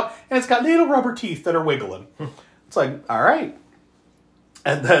pooks out, and it's got little rubber teeth that are wiggling. It's like, all right.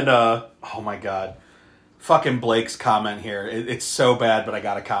 And then, oh my god. Fucking Blake's comment here. It's so bad, but I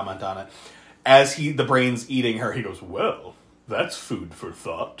gotta comment on it. As the brain's eating her, he goes, well, that's food for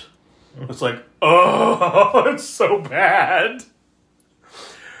thought. It's like, oh, it's so bad.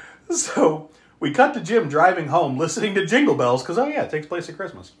 So, we cut to Jim driving home, listening to Jingle Bells, because, oh yeah, it takes place at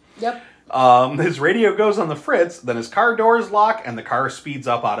Christmas. Yep. His radio goes on the fritz, then his car doors lock, and the car speeds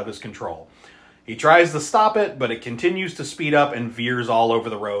up out of his control. He tries to stop it, but it continues to speed up and veers all over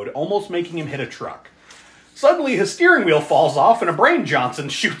the road, almost making him hit a truck. Suddenly, his steering wheel falls off, and a Brain Johnson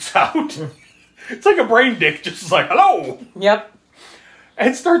shoots out. It's like a brain dick just is like, hello! Yep.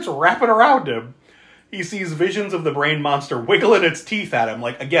 And starts wrapping around him. He sees visions of the brain monster wiggling its teeth at him.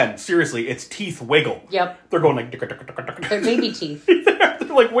 Like, again, seriously, its teeth wiggle. Yep. They're going like... They're baby teeth. They're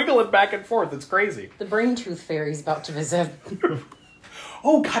like wiggling back and forth. It's crazy. The brain tooth fairy's about to visit.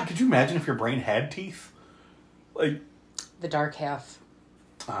 Oh, God, could you imagine if your brain had teeth? Like... The dark half.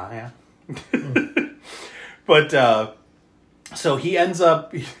 Yeah. But, so he ends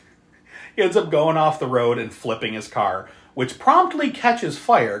up going off the road and flipping his car, which promptly catches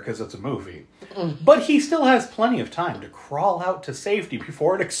fire because it's a movie. But he still has plenty of time to crawl out to safety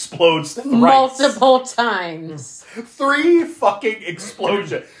before it explodes thrice. Multiple times. 3 fucking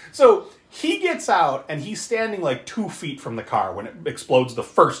explosions. So he gets out and he's standing like 2 feet from the car when it explodes the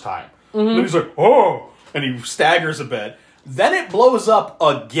first time. And then he's like, oh, and he staggers a bit. Then it blows up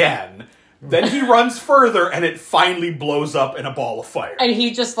again. Then he runs further and it finally blows up in a ball of fire. And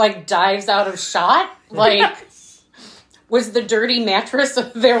he just like dives out of shot? Like... Was the dirty mattress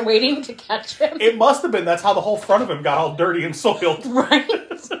there waiting to catch him? It must have been. That's how the whole front of him got all dirty and soiled. Right?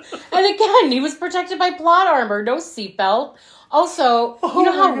 And again, he was protected by plot armor, no seatbelt. Also, you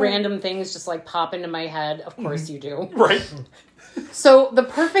know how random things just like pop into my head? Of course you do. Right. So the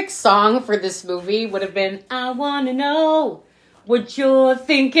perfect song for this movie would have been, I want to know what you're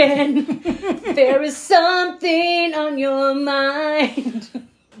thinking. There is something on your mind.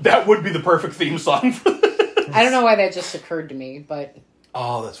 That would be the perfect theme song for this. I don't know why that just occurred to me, but...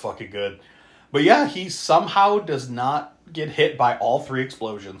 Oh, that's fucking good. But yeah, he somehow does not get hit by all 3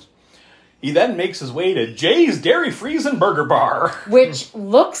 explosions. He then makes his way to Jay's Dairy Freeze and Burger Bar. Which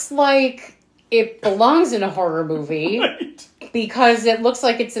looks like it belongs in a horror movie. Right. Because it looks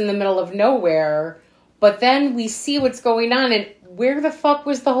like it's in the middle of nowhere. But then we see what's going on, and where the fuck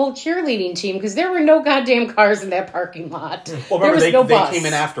was the whole cheerleading team? Because there were no goddamn cars in that parking lot. Well, there remember, was no bus. they came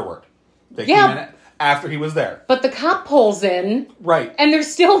in afterward. They came in after he was there. But the cop pulls in. Right. And there's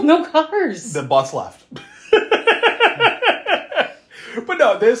still no cars. The bus left. But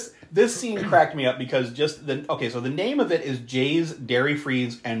no, this scene cracked me up because so the name of it is Jay's Dairy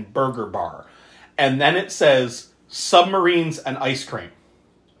Freeze and Burger Bar. And then it says submarines and ice cream.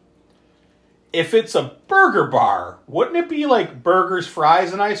 If it's a burger bar, wouldn't it be like burgers,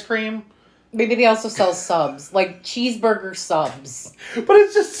 fries, and ice cream? Maybe they also sell subs, like cheeseburger subs. But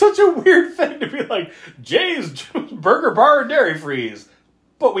it's just such a weird thing to be like, Jay's Burger Bar and Dairy Freeze,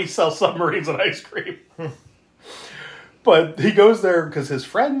 but we sell submarines and ice cream. But he goes there because his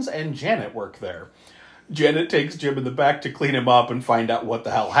friends and Janet work there. Janet takes Jim in the back to clean him up and find out what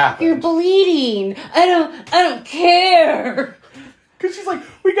the hell happened. You're bleeding. I don't care. Because she's like,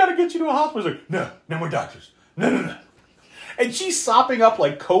 we gotta get you to a hospital. He's like, no more doctors. No. And she's sopping up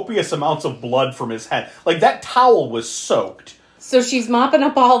like copious amounts of blood from his head. Like that towel was soaked. So she's mopping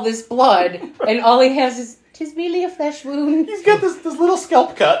up all this blood, and all he has is, 'tis merely a flesh wound. He's got this little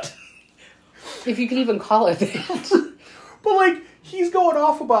scalp cut. If you can even call it that. But like, he's going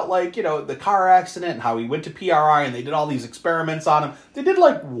off about like, the car accident and how he went to PRI and they did all these experiments on him. They did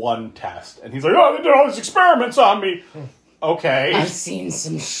like one test. And he's like, oh, they did all these experiments on me. okay. I've seen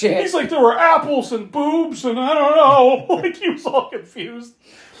some shit. He's like, there were apples and boobs and I don't know. Like, he was all confused.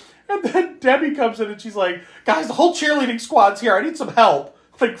 And then Debbie comes in and she's like, guys, the whole cheerleading squad's here. I need some help.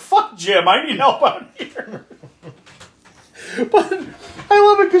 Like, fuck Jim. I need help out here. But I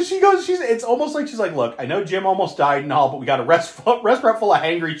love it because it's almost like she's like, look, I know Jim almost died and all, but we got a restaurant full of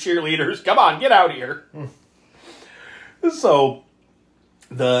hangry cheerleaders. Come on, get out here. So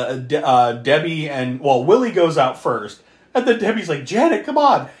Debbie and, Willie goes out first. And then Debbie's like, Janet, come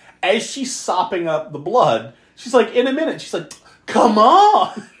on. As she's sopping up the blood, she's like, in a minute. She's like, come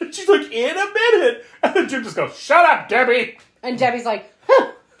on. She's like, in a minute. And then Jim just goes, shut up, Debbie. And Debbie's like,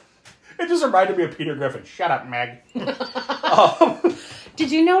 huh. It just reminded me of Peter Griffin. Shut up, Meg.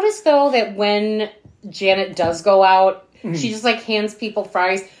 Did you notice, though, that when Janet does go out, she just, like, hands people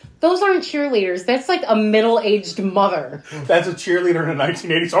fries? Those aren't cheerleaders. That's, like, a middle-aged mother. That's a cheerleader in a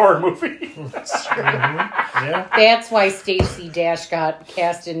 1980s horror movie. That's true. Yeah. That's why Stacey Dash got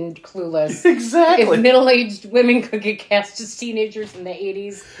cast in Clueless. Exactly. If middle-aged women could get cast as teenagers in the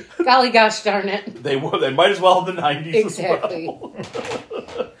 80s, golly gosh darn it. They might as well in the 90s Exactly. as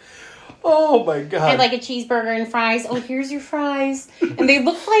well. Oh, my God. I'd like a cheeseburger and fries. Oh, here's your fries. And they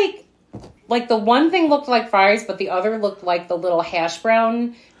look like the one thing looked like fries, but the other looked like the little hash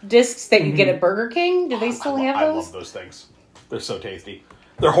brown discs that you get at Burger King. Do they still have those? I love those things. They're so tasty.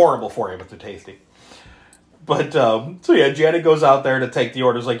 They're horrible for you, but they're tasty. But, so yeah, Janet goes out there to take the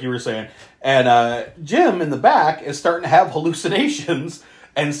orders, like you were saying. And Jim, in the back, is starting to have hallucinations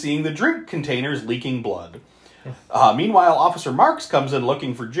and seeing the drink containers leaking blood. Meanwhile, Officer Marks comes in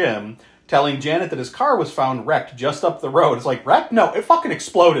looking for Jim, telling Janet that his car was found wrecked just up the road. It's like, wrecked? No, it fucking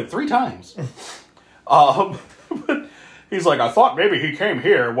exploded 3 times. But he's like, I thought maybe he came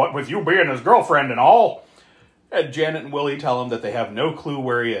here, what with you being his girlfriend and all. And Janet and Willie tell him that they have no clue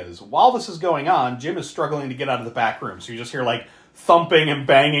where he is. While this is going on, Jim is struggling to get out of the back room. So you just hear, like, thumping and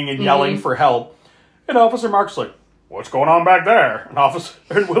banging and yelling for help. And Officer Marks is like, what's going on back there?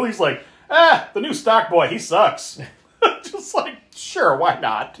 And Willie's like, the new stock boy, he sucks. Just like, sure, why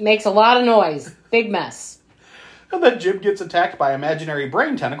not? Makes a lot of noise. Big mess. And then Jim gets attacked by imaginary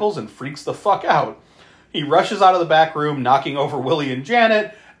brain tentacles and freaks the fuck out. He rushes out of the back room, knocking over Willie and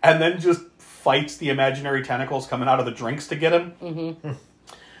Janet, and then just fights the imaginary tentacles coming out of the drinks to get him. Mm-hmm.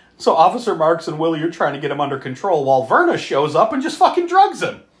 So Officer Marks and Willie are trying to get him under control while Verna shows up and just fucking drugs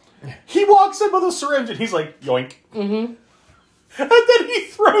him. He walks in with a syringe and he's like, yoink. Mm-hmm. And then he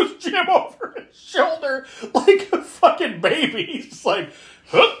throws Jim over his shoulder like a fucking baby. He's just like,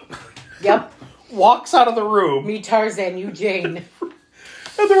 hup. Yep. Walks out of the room. Me Tarzan, you Jane.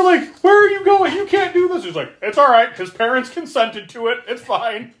 And they're like, where are you going? You can't do this. He's like, it's all right. His parents consented to it. It's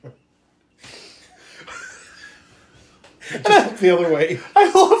fine. Just the other way.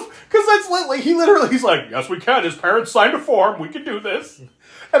 I love, because that's he's like, yes, we can. His parents signed a form. We can do this.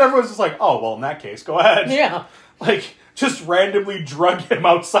 And everyone's just like, oh, well, in that case, go ahead. Yeah. Like, just randomly drug him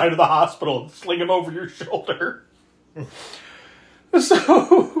outside of the hospital and sling him over your shoulder.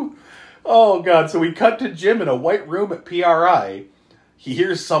 So, oh, God. So we cut to Jim in a white room at PRI. He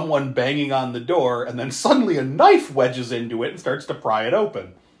hears someone banging on the door, and then suddenly a knife wedges into it and starts to pry it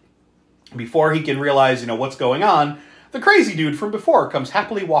open. Before he can realize, what's going on, the crazy dude from before comes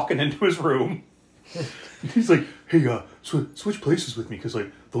happily walking into his room. He's like, hey, switch places with me, because,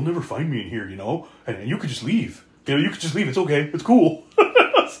 they'll never find me in here, and you could just leave. You could just leave. It's okay. It's cool.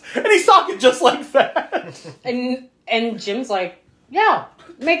 And he's talking just like that. And Jim's like, yeah,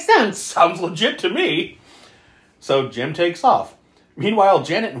 makes sense. Sounds legit to me. So Jim takes off. Meanwhile,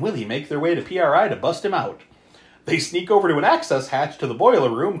 Janet and Willie make their way to PRI to bust him out. They sneak over to an access hatch to the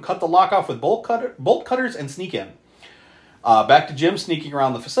boiler room, cut the lock off with bolt cutters, and sneak in. Back to Jim sneaking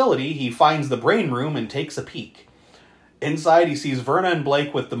around the facility, he finds the brain room and takes a peek. Inside, he sees Verna and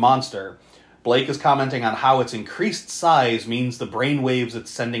Blake with the monster. Blake is commenting on how its increased size means the brain waves it's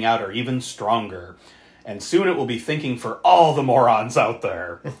sending out are even stronger. And soon it will be thinking for all the morons out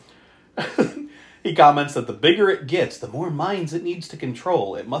there. He comments that the bigger it gets, the more minds it needs to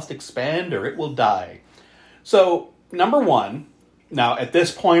control. It must expand or it will die. So, number one, now at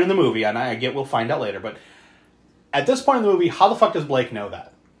this point in the movie, and I get we'll find out later, but at this point in the movie, how the fuck does Blake know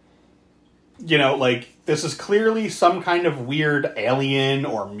that? This is clearly some kind of weird alien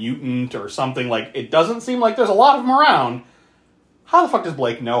or mutant or something. It doesn't seem like there's a lot of them around. How the fuck does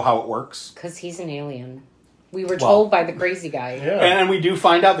Blake know how it works? Because he's an alien. We were told by the crazy guy. Yeah. And we do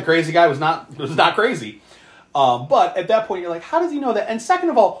find out the crazy guy was not crazy. But at that point, you're like, how does he know that? And second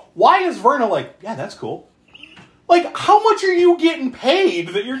of all, why is Verna like, yeah, that's cool? How much are you getting paid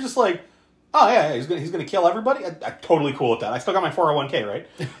that you're just like, oh, yeah, he's gonna kill everybody? I'm totally cool with that. I still got my 401k, right?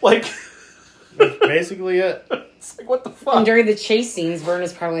 That's basically it. It's like, what the And fuck? during the chase scenes,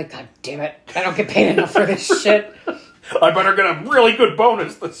 Verna's probably like, God damn it, I don't get paid enough for this shit. I better get a really good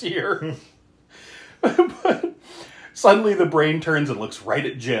bonus this year. But suddenly the brain turns and looks right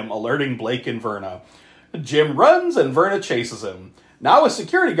at Jim, alerting Blake and Verna. Jim runs and Verna chases him. Now a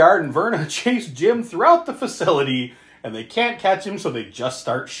security guard and Verna chase Jim throughout the facility, and they can't catch him, so they just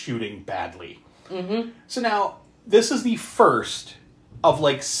start shooting badly. Mm-hmm. So now, this is the first of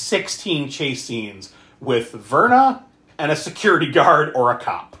like 16 chase scenes with Verna and a security guard or a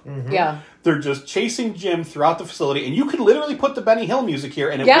cop. Mm-hmm. Yeah. They're just chasing Jim throughout the facility, and you could literally put the Benny Hill music here,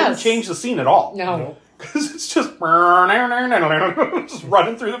 and it Yes. wouldn't change the scene at all. No. Because it's just just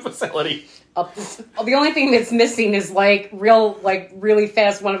running through the facility. The only thing that's missing is really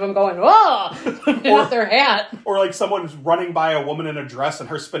fast. One of them going, "Oh!" putting out their hat. Or like someone's running by a woman in a dress and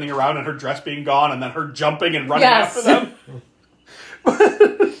her spinning around and her dress being gone, and then her jumping and running Yes. after them.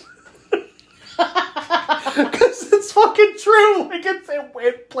 Because it's fucking true. Like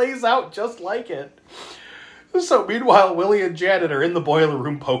it plays out just like it. So meanwhile, Willie and Janet are in the boiler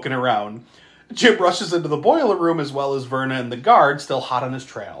room poking around. Jim rushes into the boiler room as well as Verna and the guard, still hot on his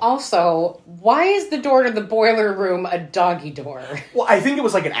trail. Also, why is the door to the boiler room a doggy door? Well, I think it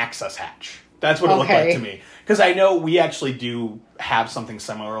was like an access hatch. That's what it looked like to me. Because I know we actually do have something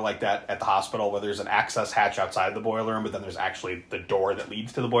similar like that at the hospital, where there's an access hatch outside the boiler room, but then there's actually the door that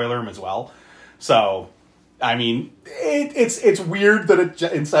leads to the boiler room as well. So, I mean, it's weird that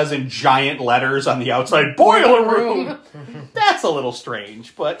it says in giant letters on the outside, boiler room. That's a little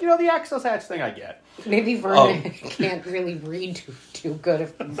strange, but, the access hatch thing I get. Maybe Verna can't really read too good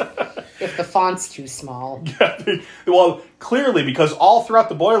if the font's too small. Well, clearly, because all throughout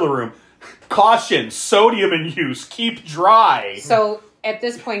the boiler room, caution, sodium in use, keep dry. So at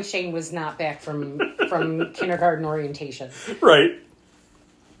this point, Shane was not back from kindergarten orientation. Right.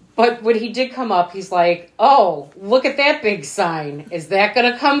 But when he did come up, he's like, "Oh, look at that big sign. Is that going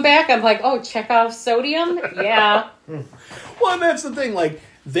to come back?" I'm like, "Oh, check off sodium? Yeah." Well, and that's the thing, like,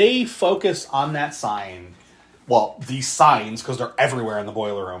 they focus on that sign, well, these signs, because they're everywhere in the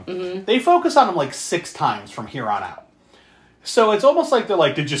boiler room, they focus on them like 6 times from here on out. So it's almost like they're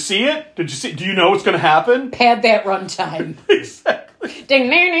like, did you see it? Do you know what's going to happen? Pad that runtime. Exactly. Ding,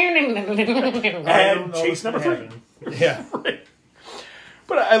 ding, ding, ding, ding, ding, ding. And chase number 3. Yeah. Right.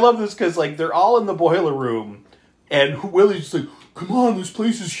 But I love this because, like, they're all in the boiler room, and Willie's just like, come on, this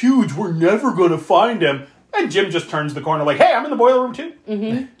place is huge. We're never going to find him. And Jim just turns the corner like, hey, I'm in the boiler room too.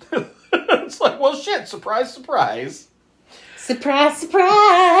 Mm-hmm. It's like, well, shit, surprise, surprise. Surprise,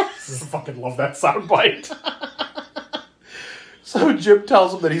 surprise. I fucking love that soundbite. So Jim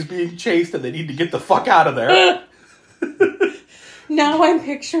tells them that he's being chased and they need to get the fuck out of there. Now I'm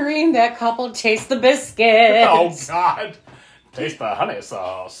picturing that couple chase the biscuits. Oh, God. Taste the honey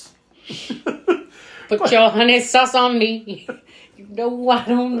sauce. Put your honey sauce on me. You know I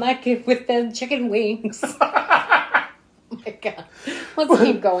don't like it with the chicken wings. Oh my God. Let's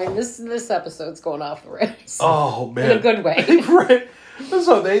keep going. This episode's going off the rails. Oh, man. In a good way. Right.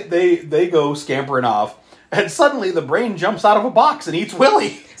 So they go scampering off, and suddenly the brain jumps out of a box and eats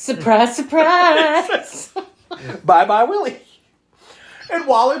Willie. Surprise, surprise. Bye-bye, Willie. And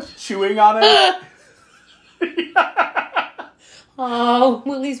while it's chewing on it... Oh,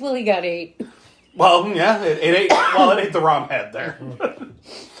 Willie's Willie got ate. Well, yeah, it ate the wrong head there.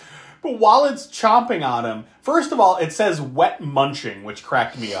 But while it's chomping on him, first of all, it says wet munching, which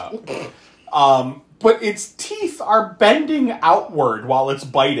cracked me up. But its teeth are bending outward while it's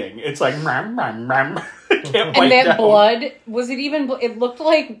biting. It's like, ram, ram, ram. It can't bite And that down. blood, was it even, it looked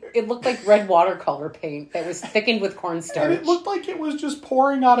like red watercolor paint that was thickened with And cornstarch. it looked like it was just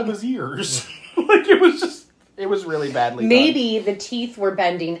pouring out of his ears. Like it was really badly done. Maybe the teeth were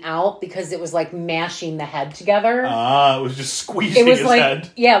bending out because it was like mashing the head together. It was just squeezing It was his like, head.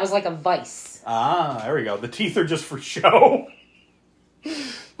 yeah, it was like a vice. There we go. The teeth are just for show.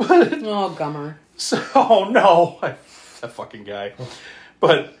 Oh, Gummer. So, oh no, that fucking guy.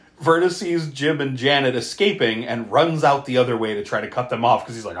 But Verna sees Jim and Janet escaping and runs out the other way to try to cut them off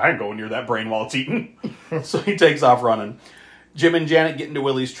because he's like, I ain't going near that brain while it's eating. So he takes off running. Jim and Janet get into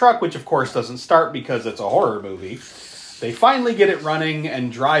Willie's truck, which of course doesn't start because it's a horror movie. They finally get it running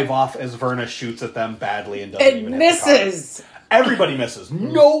and drive off as Verna shoots at them badly and doesn't It even hit the car. misses. Everybody misses.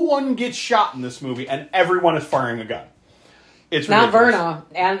 No one gets shot in this movie, and everyone is firing a gun. It's Not ridiculous. Verna.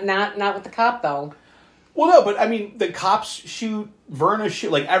 And not with the cop, though. Well, no, but I mean, the cops shoot, Verna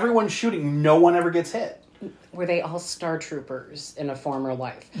shoot, like everyone's shooting, no one ever gets hit. Were they all Star Troopers in a former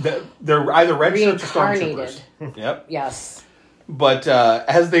life? They're either red shirts or Reincarnated. stormtroopers. Yep. Yes. But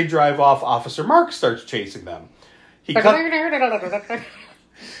as they drive off, Officer Mark starts chasing them.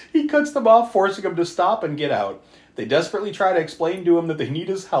 He cuts them off, forcing them to stop and get out. They desperately try to explain to him that they need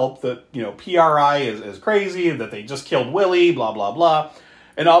his help, that, PRI is crazy, that they just killed Willie, blah, blah, blah.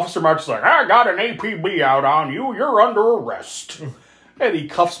 And Officer Marks is like, I got an APB out on you, you're under arrest. And he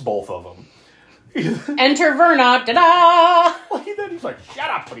cuffs both of them. Enter Verna, ta-da! Then he's like, shut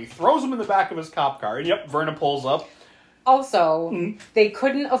up, but he throws him in the back of his cop car. And yep, Verna pulls up. Also, they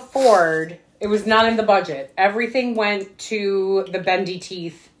couldn't afford, it was not in the budget. Everything went to the bendy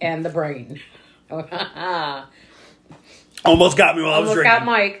teeth and the brain. Almost got me while I was drinking. Got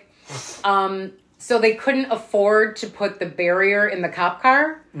Mike. So they couldn't afford to put the barrier in the cop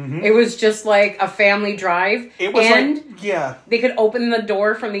car. Mm-hmm. It was just like a family drive. It was they could open the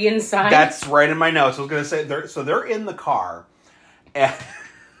door from the inside. That's right in my notes. I was going to say, they're in the car. And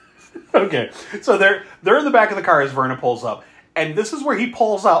okay, so they're in the back of the car as Verna pulls up. And this is where he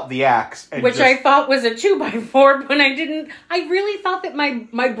pulls out the axe. Which I thought was a 2x4, but I didn't. I really thought that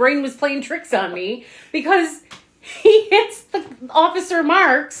my brain was playing tricks on me. Because he hits the Officer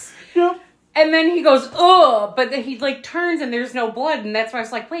Marks. Yep. And then he goes, ugh. But then he turns and there's no blood. And that's why I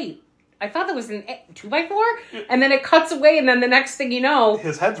was like, wait, I thought that was an 2x4? And then it cuts away. And then the next thing you know,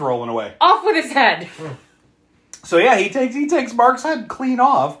 his head's rolling away. Off with his head. So yeah, he takes Mark's head clean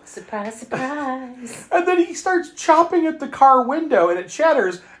off. Surprise, surprise. And then he starts chopping at the car window and it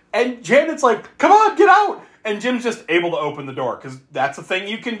shatters. And Janet's like, come on, get out. And Jim's just able to open the door because that's a thing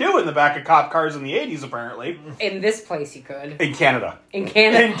you can do in the back of cop cars in the 80s, apparently. In this place, you could. In Canada. In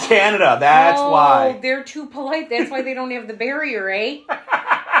Canada. In Canada, that's why. They're too polite. That's why they don't have the barrier, eh?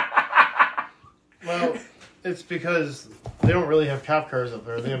 Well, it's because they don't really have cop cars up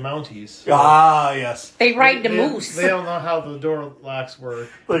there. They have Mounties. So yes. They ride the moose. They don't know how the door locks work.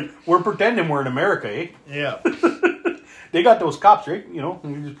 Like, we're pretending we're in America, eh? Yeah. They got those cops, right? You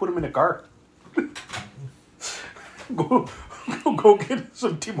just put them in a car. Go get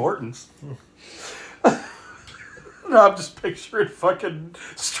some Tim Hortons. No, I'm just picturing fucking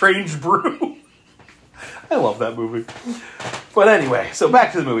Strange Brew. I love that movie. But anyway, so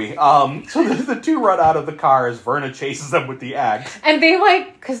back to the movie. So the two run out of the car as Verna chases them with the axe. And they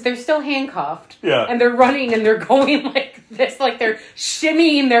because they're still handcuffed. Yeah. And they're running and they're going like this, like they're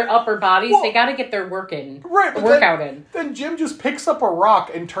shimmying their upper bodies. Well, they got to get their workout in. Then Jim just picks up a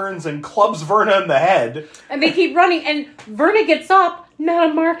rock and turns and clubs Verna in the head. And they keep running, and Verna gets up, not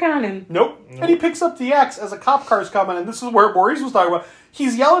a mark on him. Nope. And he picks up the axe as a cop car's coming, and this is where Maurice was talking about.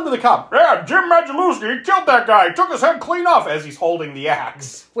 He's yelling to the cop, yeah, Jim Majalewski, he killed that guy, took his head clean off, as he's holding the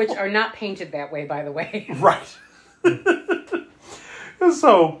axe. Which are not painted that way, by the way. Right.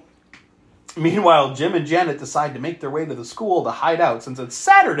 So, meanwhile, Jim and Janet decide to make their way to the school to hide out since it's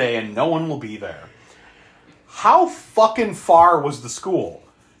Saturday and no one will be there. How fucking far was the school?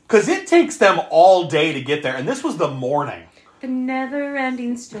 Because it takes them all day to get there, and this was the morning. The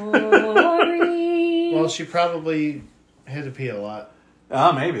never-ending story. Well, she probably had to pee a lot.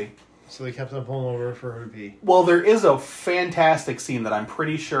 Maybe. So they kept on pulling over for her to pee. Well, there is a fantastic scene that I'm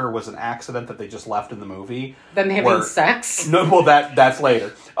pretty sure was an accident that they just left in the movie. Them having sex? No, well, that's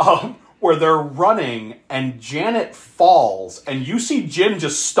later. Where they're running and Janet falls and you see Jim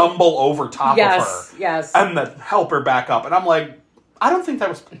just stumble over top of her. Yes. And then help her back up. And I'm like, I don't think that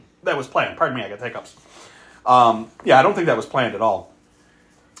was planned. Pardon me, I got hiccups. I don't think that was planned at all.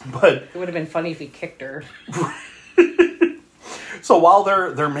 But it would have been funny if he kicked her. So while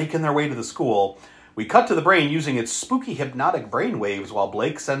they're making their way to the school, we cut to the brain using its spooky hypnotic brainwaves while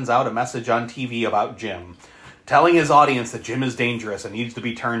Blake sends out a message on TV about Jim, telling his audience that Jim is dangerous and needs to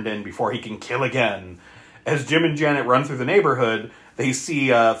be turned in before he can kill again. As Jim and Janet run through the neighborhood, they see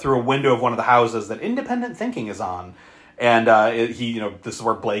through a window of one of the houses that Independent Thinking is on. And this is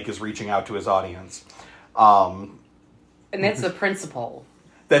where Blake is reaching out to his audience. And that's the principal.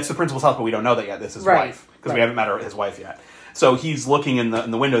 That's the principal's house, but we don't know that yet. This is his wife. Because we haven't met his wife yet. So he's looking in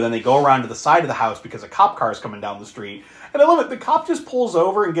the window, then they go around to the side of the house because a cop car is coming down the street. And I love it. The cop just pulls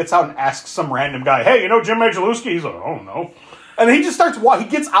over and gets out and asks some random guy, hey, Jim Majalewski? He's like, oh, no. And then he just starts walking.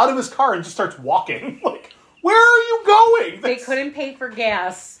 He gets out of his car and just starts walking. Like, where are you going? They couldn't pay for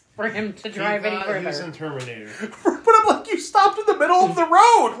gas for him to drive any further. He was in Terminator. But I'm like, you stopped in the middle of the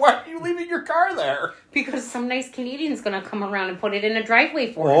road. Why are you leaving your car there? Because some nice Canadian's going to come around and put it in a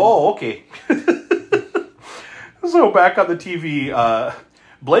driveway for him. Oh, okay. So back on the TV,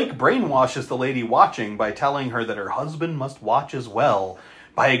 Blake brainwashes the lady watching by telling her that her husband must watch as well.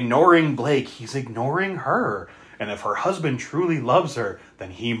 By ignoring Blake, he's ignoring her. And if her husband truly loves her, then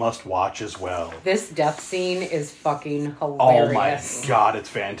he must watch as well. This death scene is fucking hilarious. Oh my God, it's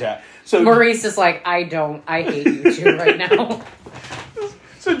fantastic. So Maurice is like, I hate you two right now.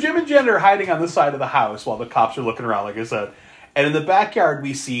 So Jim and Jen are hiding on the side of the house while the cops are looking around, like I said. And in the backyard,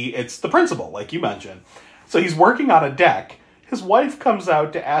 we see it's the principal, like you mentioned. So he's working on a deck. His wife comes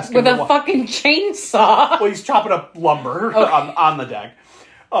out to ask him... With a fucking chainsaw. Well, he's chopping up lumber on the deck.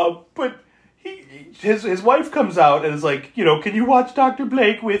 But his wife comes out and is like, can you watch Dr.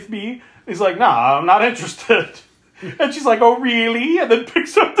 Blake with me? He's like, nah, I'm not interested. And she's like, oh, really? And then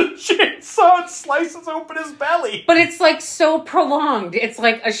picks up the chainsaw and slices open his belly. But it's like so prolonged. It's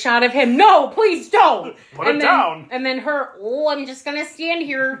like a shot of him. No, please don't. Put it down. And then her, I'm just going to stand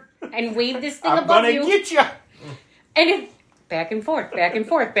here and wave this thing I'm above gonna you. get you. And it back and forth, back and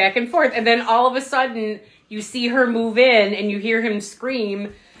forth, back and forth. And then all of a sudden, you see her move in and you hear him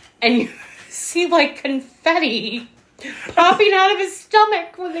scream. And you see like confetti popping out of his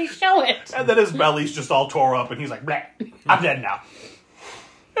stomach when they show it. And then his belly's just all tore up and he's like, bleh, I'm dead now.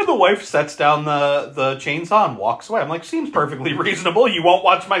 And the wife sets down the chainsaw and walks away. I'm like, seems perfectly reasonable. You won't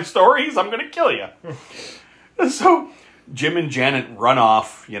watch my stories? I'm going to kill you. So Jim and Janet run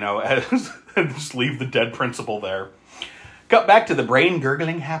off, and just leave the dead principal there. Cut back to the brain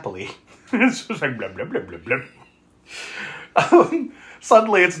gurgling happily. It's just like, blah, blah, blah, blah, blah.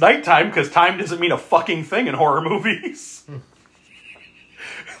 Suddenly it's nighttime because time doesn't mean a fucking thing in horror movies.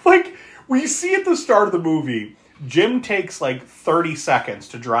 Like, we see at the start of the movie, Jim takes like 30 seconds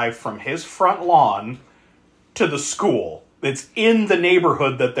to drive from his front lawn to the school. It's in the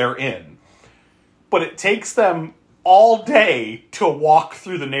neighborhood that they're in. But it takes them all day to walk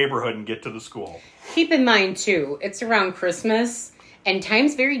through the neighborhood and get to the school. Keep in mind, too, it's around Christmas, and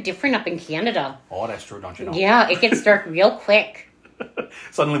time's very different up in Canada. Oh, that's true, don't you know? Yeah, it gets dark real quick.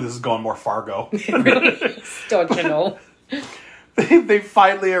 Suddenly this is going more Fargo. Don't you know? They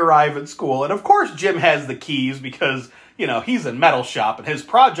finally arrive at school, and of course Jim has the keys because, he's in metal shop, and his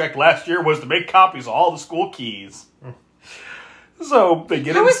project last year was to make copies of all the school keys. So they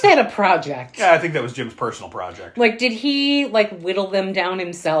get How is that a project? Yeah, I think that was Jim's personal project. Like, did he, whittle them down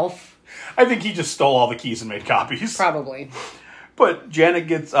himself? I think he just stole all the keys and made copies. Probably. But Janet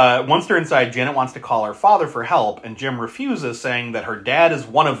gets, once they're inside, Janet wants to call her father for help, and Jim refuses, saying that her dad is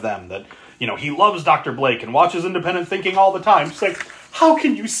one of them, that, he loves Dr. Blake and watches Independent Thinking all the time. She's like, how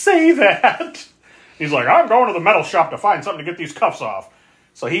can you say that? He's like, I'm going to the metal shop to find something to get these cuffs off.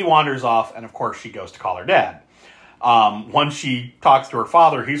 So he wanders off, and of course she goes to call her dad. Once she talks to her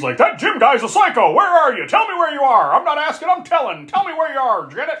father, he's like, that Jim guy's a psycho. Where are you? Tell me where you are. I'm not asking, I'm telling. Tell me where you are,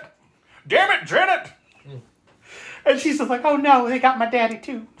 Janet. Damn it, Janet. And she's just like, oh no, they got my daddy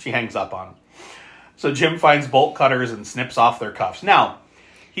too. She hangs up on him. So Jim finds bolt cutters and snips off their cuffs. Now,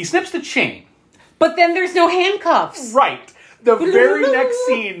 he snips the chain. But then there's no handcuffs. Right. The very next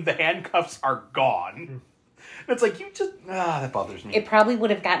scene, the handcuffs are gone. It's like, that bothers me. It probably would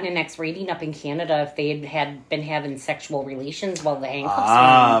have gotten an X rating up in Canada if they had been having sexual relations while the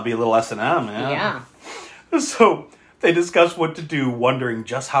handcuffs were be a little S&M, yeah. So they discuss what to do, wondering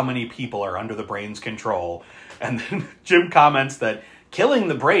just how many people are under the brain's control. And then Jim comments that killing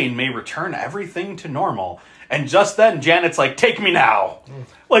the brain may return everything to normal. And just then, Janet's like, take me now.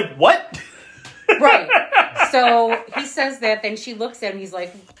 Like, what? Right. So he says that, then she looks at him, he's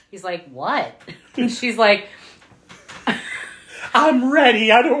like, what? And she's like, I'm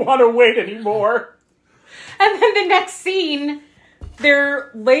ready. I don't want to wait anymore. And then the next scene,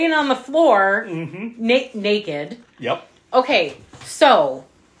 they're laying on the floor, naked. Yep. Okay, so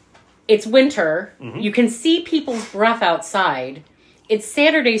it's winter. You can see people's breath outside. It's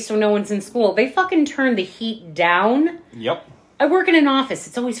Saturday, so no one's in school. They fucking turn the heat down. Yep. I work in an office.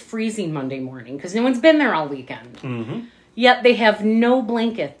 It's always freezing Monday morning because no one's been there all weekend. Yet they have no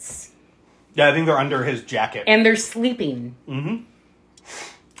blankets. Yeah, I think they're under his jacket. And they're sleeping.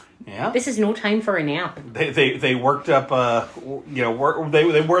 Yeah. This is no time for a nap. They worked up, they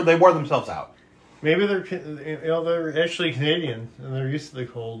wore themselves out. Maybe they're actually Canadian and they're used to the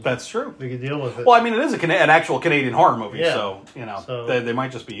cold. That's true. They can deal with it. Well, I mean, it is an actual Canadian horror movie, Yeah. so, they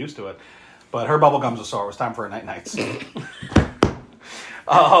might just be used to it. But her bubblegum's a sore. It was time for a night-nights.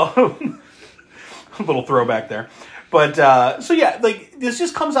 A little throwback there. But, this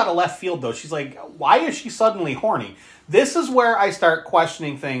just comes out of left field, though. She's like, why is she suddenly horny? This is where I start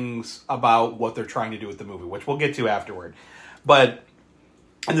questioning things about what they're trying to do with the movie, which we'll get to afterward.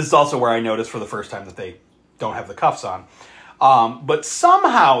 And this is also where I noticed for the first time that they don't have the cuffs on. But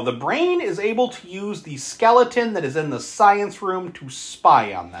somehow the brain is able to use the skeleton that is in the science room to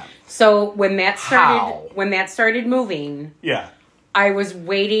spy on them. So when that started moving, yeah, I was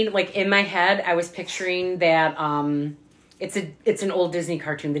waiting, in my head, I was picturing that it's an old Disney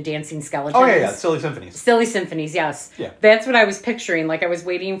cartoon, The Dancing Skeletons. Oh yeah, Silly Symphonies. Silly Symphonies, yes. Yeah. That's what I was picturing. I was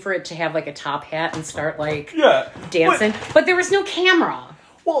waiting for it to have a top hat and start yeah, dancing. But there was no camera.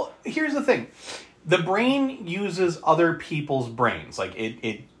 Well, here's the thing. the brain uses other people's brains. Like,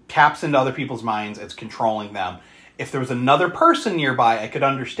 it taps into other people's minds. It's controlling them. If there was another person nearby, I could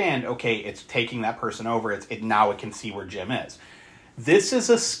understand, okay, it's taking that person over. Now it can see where Jim is. This is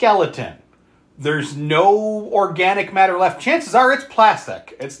a skeleton. There's no organic matter left. Chances are it's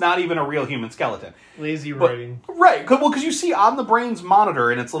plastic. It's not even a real human skeleton. Lazy writing. Right. Well, because you see on the brain's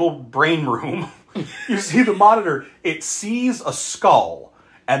monitor in its little brain room, you see the monitor, it sees a skull,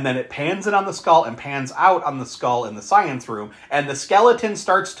 and then it pans in on the skull and pans out on the skull in the science room, and the skeleton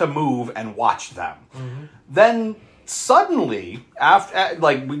starts to move and watch them. Mm-hmm. Then suddenly,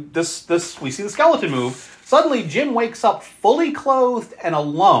 we see the skeleton move. Suddenly, Jim wakes up fully clothed and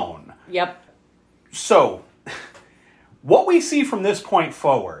alone. Yep. So, what we see from this point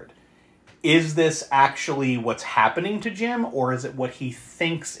forward, is this actually what's happening to Jim, or is it what he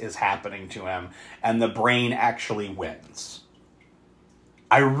thinks is happening to him, and the brain actually wins?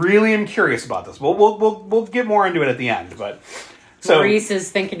 I really am curious about this. We'll get more into it at the end, but... So, Maurice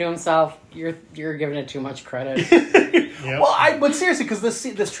is thinking to himself, "You're giving it too much credit." Yep. Well, but seriously, because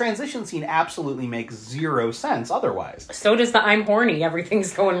this transition scene absolutely makes zero sense otherwise. So does the "I'm horny,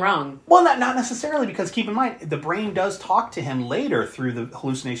 everything's going wrong." Well, not necessarily, because keep in mind, the brain does talk to him later through the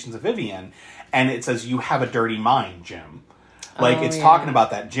hallucinations of Vivian, and it says, "You have a dirty mind, Jim." It's talking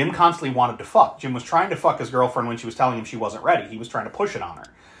about that. Jim constantly wanted to fuck. Jim was trying to fuck his girlfriend when she was telling him she wasn't ready. He was trying to push it on her.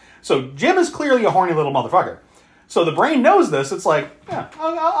 So Jim is clearly a horny little motherfucker. So the brain knows this. It's like, yeah,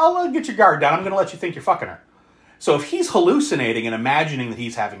 I'll get your guard down. I'm going to let you think you're fucking her. So if he's hallucinating and imagining that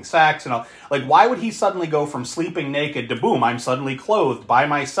he's having sex, and all, why would he suddenly go from sleeping naked to boom, I'm suddenly clothed by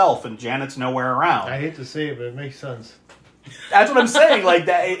myself and Janet's nowhere around? I hate to say it, but it makes sense. That's what I'm saying.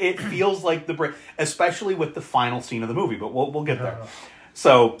 It feels like the brain, especially with the final scene of the movie. But we'll get there.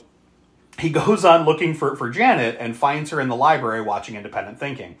 So he goes on looking for Janet and finds her in the library watching Independent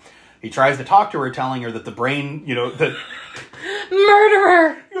Thinking. He tries to talk to her, telling her that the brain, that...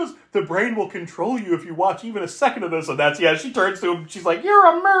 Murderer! He goes, the brain will control you if you watch even a second of this. And she turns to him, she's like, you're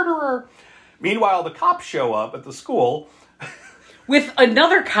a murderer! Meanwhile, the cops show up at the school. With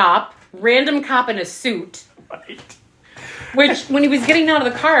another cop, random cop in a suit. Right. Which, when he was getting out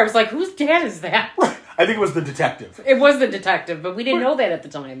of the car, I was like, whose dad is that? I think it was the detective. It was the detective, but we didn't know that at the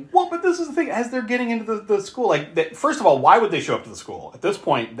time. Well, but this is the thing. As they're getting into the school, first of all, why would they show up to the school? At this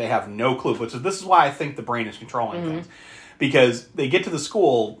point, they have no clue. This is why I think the brain is controlling things. Because they get to the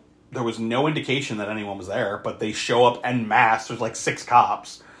school, there was no indication that anyone was there, but they show up en masse. There's 6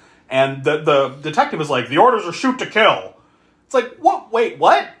 cops. And the detective is like, the orders are shoot to kill. It's like, what? Wait,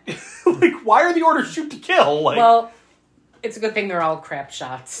 what? Why are the orders shoot to kill? Well... It's a good thing they're all crap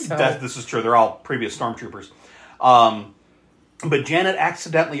shots. So. This is true. They're all previous stormtroopers. But Janet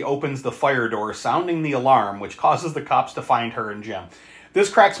accidentally opens the fire door, sounding the alarm, which causes the cops to find her and Jim. This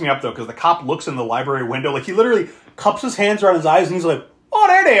cracks me up, though, because the cop looks in the library window. He literally cups his hands around his eyes, and he's like, oh,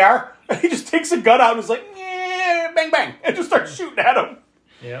 there they are. And he just takes a gun out and is like, yeah, bang, bang, and just starts shooting at him.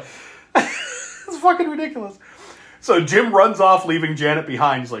 Yep. It's fucking ridiculous. So Jim runs off, leaving Janet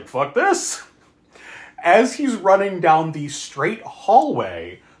behind. He's like, fuck this. As he's running down the straight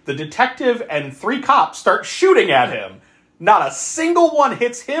hallway, the detective and 3 cops start shooting at him. Not a single one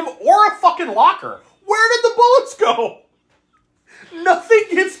hits him or a fucking locker. Where did the bullets go? Nothing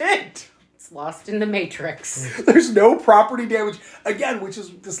gets hit. It's lost in the Matrix. There's no property damage. Again, which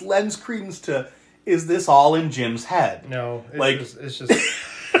is this lends credence to, is this all in Jim's head? No, it's just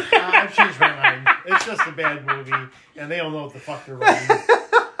I've changed my mind. It's just a bad movie, and they don't know what the fuck they're writing.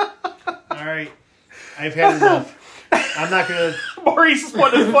 All right. I've had enough. I'm not gonna. Maurice is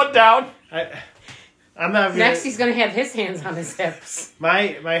putting his foot down. I'm not. Next, he's gonna have his hands on his hips.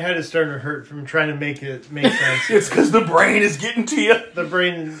 My head is starting to hurt from trying to make it make sense. It's because the brain is getting to you. The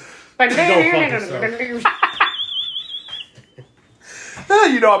brain. Go fuck yourself.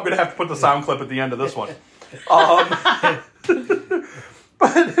 I'm gonna have to put the sound clip at the end of this one.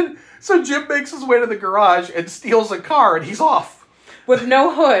 So Jim makes his way to the garage and steals a car, and he's off with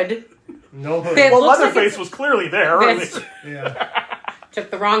no hood. No hood. Well, Leatherface was clearly there. Yeah.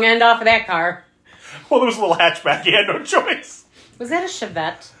 Took the wrong end off of that car. Well, there was a little hatchback. He had no choice. Was that a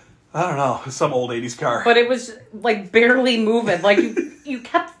Chevette? I don't know. Some old 80s car. But it was, barely moving.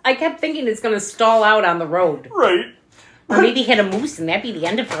 I kept thinking it's going to stall out on the road. Right. Or maybe hit a moose and that'd be the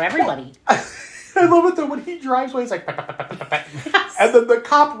end for everybody. I love it, though. When he drives away, he's like... And then the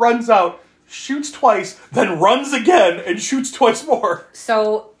cop runs out, shoots twice, then runs again and shoots twice more.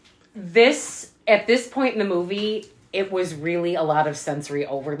 So... At this point in the movie, it was really a lot of sensory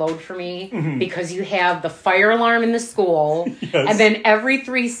overload for me because you have the fire alarm in the school, and then every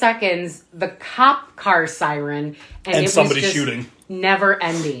 3 seconds, the cop car siren, and somebody shooting. never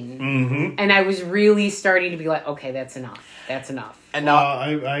ending. Mm-hmm. And I was really starting to be like, okay, that's enough. That's enough. And Well,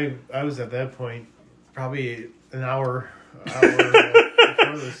 now, I was at that point probably an hour before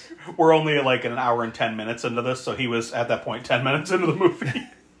this. we're only like an hour and 10 minutes into this, so he was at that point 10 minutes into the movie.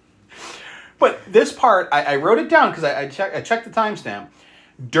 But this part, I wrote it down because I checked the timestamp.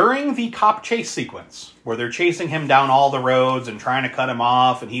 During the cop chase sequence, where they're chasing him down all the roads and trying to cut him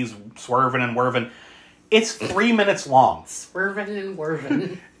off, and he's swerving and whirving, it's 3 minutes long. Swerving and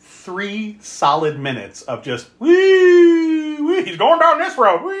whirving. 3 solid minutes of just, wee, wee, he's going down this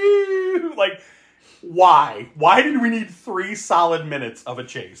road, wee. Like, why? Why did we need 3 solid minutes of a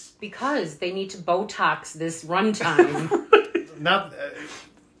chase? Because they need to Botox this runtime. Not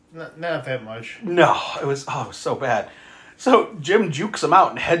that much. No, it was so bad. So Jim jukes him out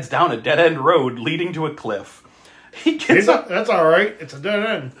and heads down a dead-end road leading to a cliff. He gets up. That's all right. It's a dead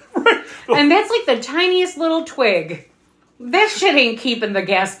end. And that's like the tiniest little twig. That shit ain't keeping the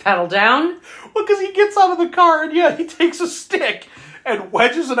gas pedal down. Well, because he gets out of the car and he takes a stick and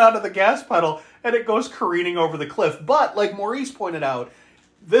wedges it out of the gas pedal and it goes careening over the cliff. But like Maurice pointed out,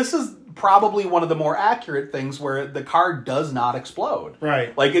 this is probably one of the more accurate things where the car does not explode.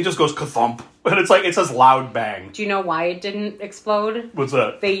 Right. Like it just goes ka-thump. And it's like, it says loud bang. Do you know why it didn't explode? What's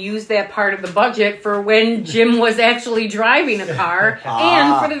that? They used that part of the budget for when Jim was actually driving a car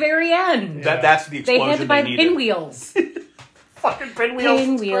and for the very end. That's the explosion They had to buy needed. pinwheels. Fucking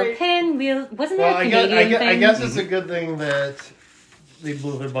pinwheels. Pinwheel. Wasn't Well, that a Canadian thing? I guess it's a good thing that they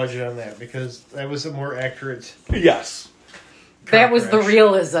blew their budget on that because that was a more accurate. Yes. That was the crash.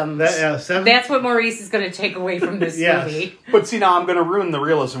 realism. Seven- That's what Maurice is going to take away from this Yes. movie. But see, now I'm going to ruin the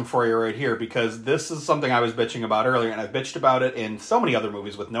realism for you right here because this is something I was bitching about earlier, and I've bitched about it in so many other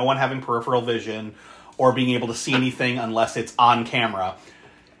movies with no one having peripheral vision or being able to see anything unless it's on camera.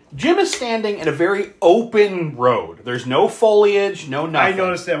 Jim is standing in a very open road. There's no foliage, no nothing. I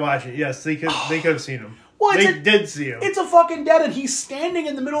noticed that watching. Yes, they could have seen him. Well, They did see him. It's a fucking dead end. He's standing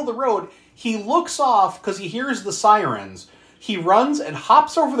in the middle of the road. He looks off because he hears the sirens. He runs and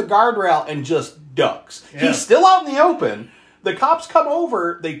hops over the guardrail and just ducks. Yeah. He's still out in the open. The cops come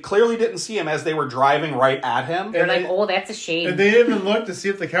over. They clearly didn't see him as they were driving right at him. They're And like, they- oh, that's a shame. And they didn't even look to see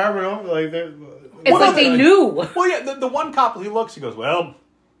if the car went over. Like, It's like they knew. Well, yeah, the one cop, he looks, he goes, well,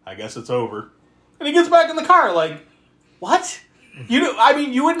 I guess it's over. And he gets back in the car like, what?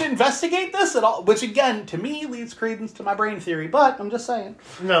 You wouldn't investigate this at all? Which, again, to me, leads credence to my brain theory, but I'm just saying.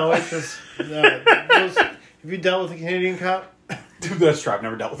 No, it's just. Have you dealt with a Canadian cop? Dude, that's true. I've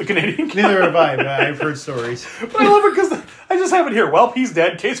never dealt with a Canadian cop. Neither have I, but I've heard stories. But I love it because I just have it here. Well, he's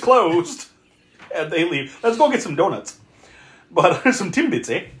dead. Case closed. And they leave. Let's go get some donuts. But some Timbits,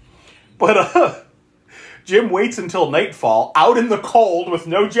 eh? But Jim waits until nightfall, out in the cold with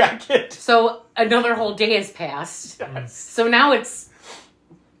no jacket. So another whole day has passed. Yes. So now it's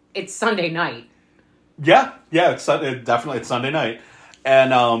Sunday night. Yeah, it's definitely it's Sunday night,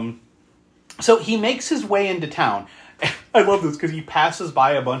 and so he makes his way into town. I love this because he passes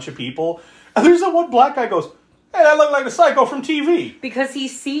by a bunch of people, and there's that one black guy goes, "Hey, I look like a psycho from TV." Because he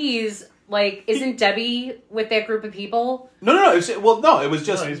sees, like, isn't Debbie with that group of people? No. It was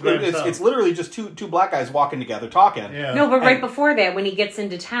just No, he's by himself. it's literally just two black guys walking together talking. Yeah. No, but right And- before that, when he gets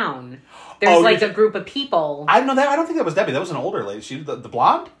into town, there's like a group of people. I know that. I don't think that was Debbie. That was an older lady. She the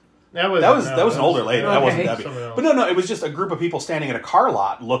blonde. That was an older lady. That wasn't Okay. Debbie. Someone else. But no, it was just a group of people standing at a car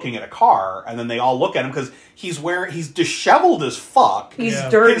lot looking at a car, and then they all look at him because he's disheveled as fuck. He's Yeah.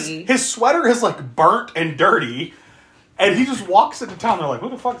 dirty. His sweater is like burnt and dirty, and he just walks into town. They're like, "Who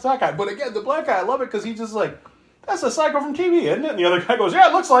the fuck's that guy?" But again, the black guy, I love it because he's just like, "That's a psycho from TV, isn't it?" And the other guy goes, "Yeah,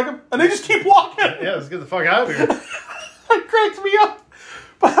 it looks like him," and they just keep walking. Yeah, let's get the fuck out of here. It cracked me up.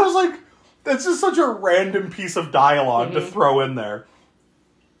 But I was like, that's just such a random piece of dialogue to throw in there.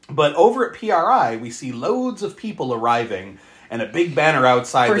 But over at PRI, we see loads of people arriving and a big banner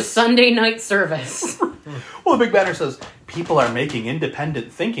outside. For Sunday night service. Well, the big banner says, "People are making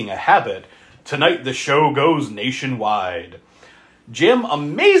independent thinking a habit. Tonight the show goes nationwide." Jim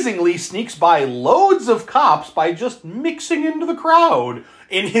amazingly sneaks by loads of cops by just mixing into the crowd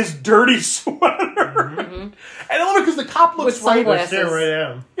in his dirty sweater. And I love it because the cop looks With right sunglasses. Stare right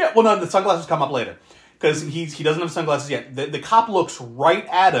at him. Yeah, well, no, the sunglasses come up later. Because he doesn't have sunglasses yet. The cop looks right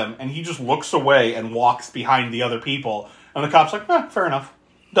at him, and he just looks away and walks behind the other people. And the cop's like, fair enough.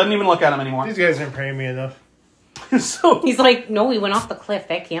 Doesn't even look at him anymore. These guys aren't paying me enough. So He's like, no, he went off the cliff.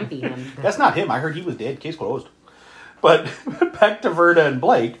 That can't be him. that's not him. I heard he was dead. Case closed. But back to Verda and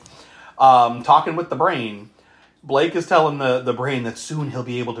Blake, talking with the Brain. Blake is telling the Brain that soon he'll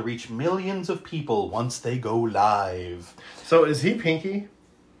be able to reach millions of people once they go live. So is he Pinky?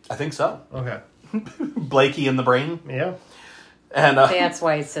 I think so. Okay. Blakey and the Brain. Yeah. And That's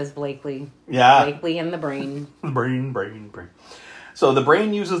why it says Blakely. yeah, Blakely and the brain. brain. So the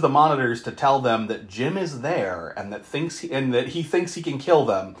brain uses the monitors to tell them that Jim is there and that he thinks he can kill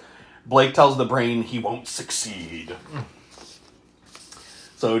them. Blake tells the brain he won't succeed.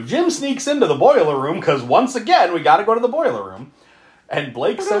 So Jim sneaks into the boiler room because once again we got to go to the boiler room, and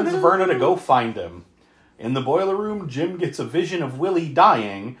Blake sends Verna to go find him. In the boiler room, Jim gets a vision of Willie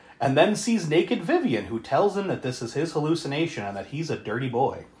dying and then sees naked Vivian, who tells him that this is his hallucination and that he's a dirty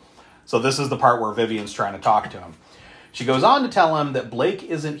boy. So this is the part where Vivian's trying to talk to him. She goes on to tell him that Blake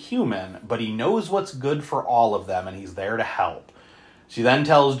isn't human, but he knows what's good for all of them and he's there to help. She then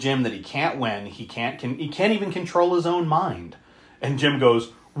tells Jim that he can't win, he can't even control his own mind. And Jim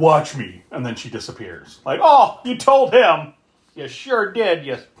goes, "Watch me," and then she disappears. Like, oh, you told him. You sure did,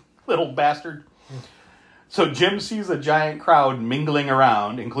 you little bastard. So Jim sees a giant crowd mingling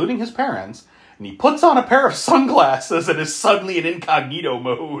around, including his parents, and he puts on a pair of sunglasses and is suddenly in incognito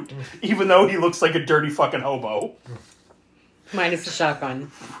mode, even though he looks like a dirty fucking hobo. Minus the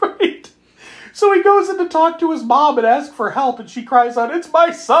shotgun. Right. So he goes in to talk to his mom and ask for help, and she cries out, "It's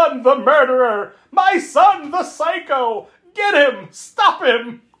my son, the murderer! My son, the psycho! Get him! Stop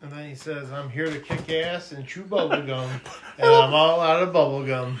him!" And then he says, "I'm here to kick ass and chew bubblegum, and I'm all out of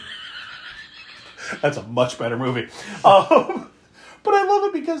bubblegum." That's a much better movie. But I love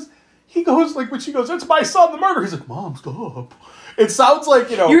it because he goes, like, when she goes, "It's my son, the murderer," he's like, "Mom, stop." It sounds like,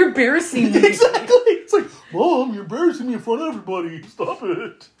 You're embarrassing me. Exactly. It's like, "Mom, you're embarrassing me in front of everybody. Stop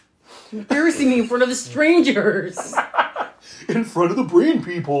it." Embarrassing me in front of the strangers. In front of the brain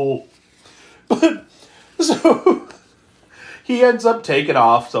people. But, so, he ends up taking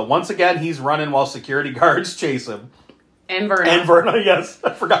off. So once again, he's running while security guards chase him. And Verna. And Verna, yes.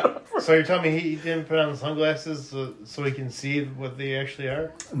 I forgot about Verna. So you're telling me he didn't put on sunglasses so he can see what they actually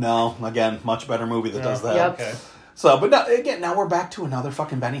are? No, again, much better movie that does that. Yep. Okay. So, but now we're back to another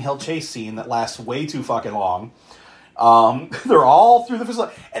fucking Benny Hill chase scene that lasts way too fucking long. They're all through the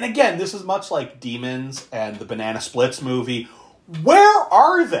facility. And again, this is much like Demons and the Banana Splits movie. Where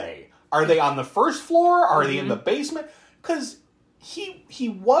are they? Are they on the first floor? Are they in the basement? Because he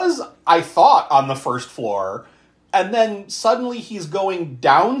was, I thought, on the first floor. And then suddenly he's going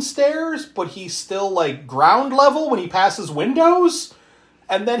downstairs, but he's still, like, ground level when he passes windows.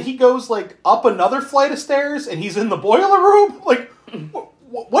 And then he goes, like, up another flight of stairs, and he's in the boiler room. Like,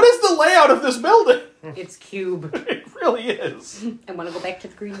 what is the layout of this building? It's cube. It really is. I want to go back to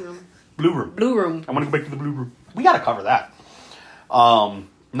the green room. Blue room. Blue room. I want to go back to the blue room. We got to cover that.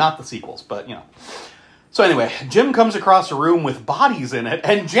 Not the sequels, but, you know. So anyway, Jim comes across a room with bodies in it,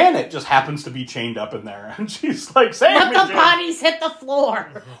 and Janet just happens to be chained up in there. And she's like, "Save me, Let the Jim." bodies hit the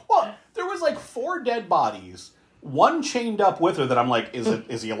floor. Well, there was like 4 dead bodies. One chained up with her that I'm like,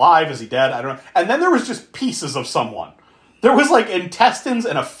 is he alive? Is he dead? I don't know. And then there was just pieces of someone. There was like intestines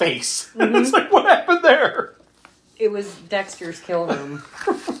and a face. And it's like, what happened there? It was Dexter's kill room.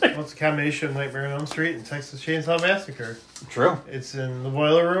 Well, it's a combination of Nightmare on Elm Street and Texas Chainsaw Massacre. True. It's in the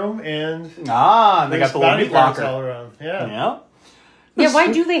boiler room, and And they got the little body meat parts locker. all around. Yeah. Yeah. Yeah,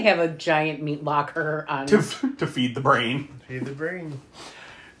 why do they have a giant meat locker on? To feed the brain. Feed the brain.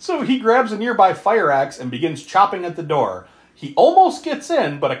 So he grabs a nearby fire axe and begins chopping at the door. He almost gets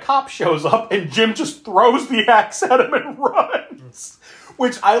in, but a cop shows up, and Jim just throws the axe at him and runs.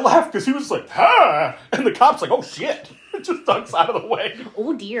 Which I laughed because he was like, "Ha!" And the cop's like, "Oh shit." It just ducks out of the way.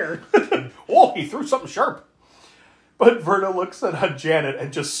 Oh dear. Oh, he threw something sharp. But Verna looks at Janet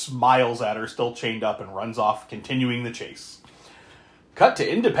and just smiles at her, still chained up, and runs off, continuing the chase. Cut to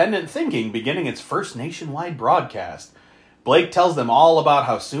Independent Thinking beginning its first nationwide broadcast. Blake tells them all about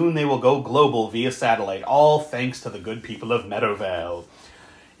how soon they will go global via satellite, all thanks to the good people of Meadowvale.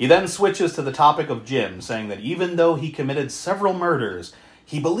 He then switches to the topic of Jim, saying that even though he committed several murders,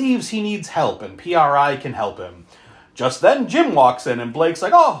 he believes he needs help and PRI can help him. Just then Jim walks in and Blake's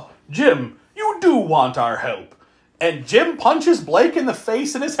like, "Oh, Jim, you do want our help." And Jim punches Blake in the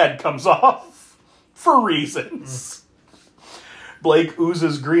face and his head comes off. For reasons. Blake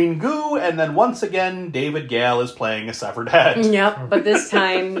oozes green goo, and then once again, David Gale is playing a severed head. Yep, but this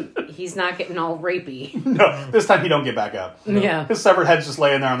time he's not getting all rapey. No, this time he don't get back up. Yeah. His severed head's just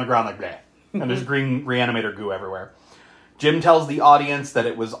laying there on the ground like bleh. And there's green reanimator goo everywhere. Jim tells the audience that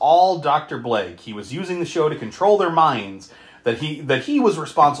it was all Dr. Blake. He was using the show to control their minds. That he was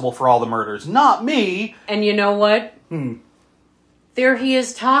responsible for all the murders, not me. And you know what? There he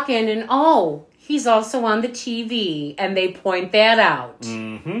is talking, and he's also on the TV, and they point that out.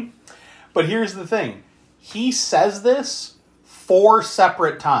 But here's the thing. He says this 4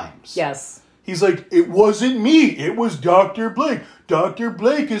 separate times. Yes. He's like, it wasn't me. It was Dr. Blake. Dr.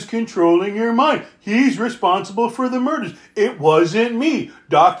 Blake is controlling your mind. He's responsible for the murders. It wasn't me.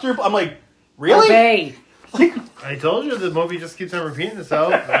 I'm like, really? Obey. I told you the movie just keeps on repeating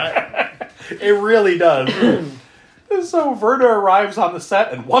itself. It really does. So Verna arrives on the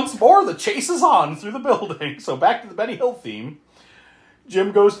set, and once more the chase is on through the building. So back to the Benny Hill theme.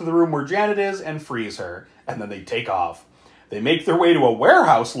 Jim goes to the room where Janet is and frees her, and then they take off. They make their way to a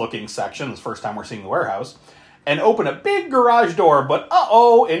warehouse-looking section, it's the first time we're seeing the warehouse, and open a big garage door, but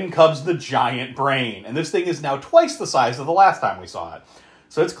in comes the giant brain. And this thing is now twice the size of the last time we saw it.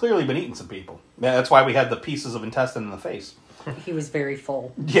 So it's clearly been eating some people. That's why we had the pieces of intestine in the face. He was very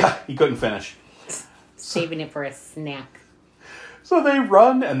full. Yeah, he couldn't finish. Saving it for a snack. So they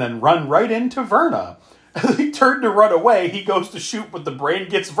run, and then run right into Verna. As he turned to run away, he goes to shoot, but the brain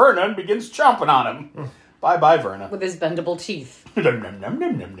gets Verna and begins chomping on him. Bye-bye, Verna. With his bendable teeth. Nom, nom, nom,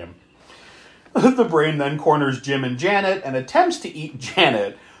 nom, nom, nom. The brain then corners Jim and Janet and attempts to eat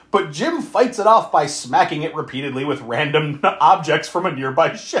Janet, but Jim fights it off by smacking it repeatedly with random objects from a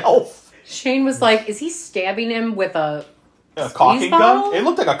nearby shelf. Shane was like, is he stabbing him with a caulking bottle? gun? It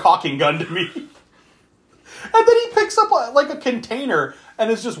looked like a caulking gun to me. And then he picks up a container and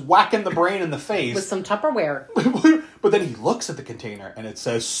is just whacking the brain in the face. With some Tupperware. But then he looks at the container and it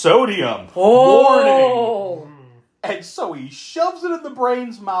says sodium. Oh! Warning. And so he shoves it in the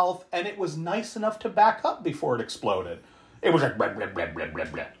brain's mouth, and it was nice enough to back up before it exploded. It was like blah, blah, blah, blah, blah,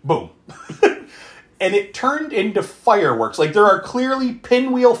 blah. Boom. And it turned into fireworks. Like, there are clearly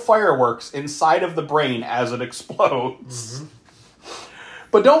pinwheel fireworks inside of the brain as it explodes. Mm-hmm.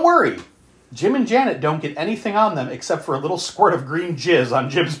 But don't worry. Jim and Janet don't get anything on them except for a little squirt of green jizz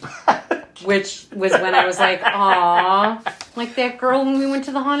on Jim's back. Which was when I was like, aw, like that girl when we went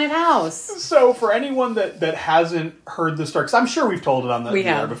to the haunted house. So for anyone that hasn't heard the story, because I'm sure we've told it on the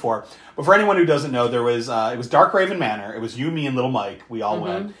air before, but for anyone who doesn't know, there was it was Dark Raven Manor. It was you, me, and little Mike. We all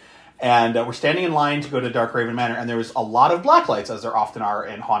went. And we're standing in line to go to Dark Raven Manor, and there was a lot of black lights, as there often are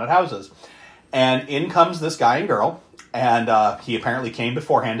in haunted houses. And in comes this guy and girl. And he apparently came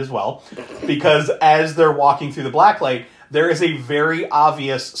beforehand as well, because as they're walking through the blacklight, there is a very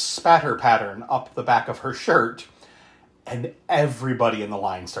obvious spatter pattern up the back of her shirt, and everybody in the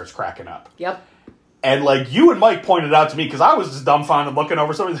line starts cracking up. Yep. And like you and Mike pointed out to me, because I was just dumbfounded looking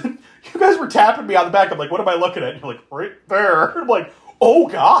over something. You guys were tapping me on the back. I'm like, what am I looking at? And you're like, right there. I'm like, oh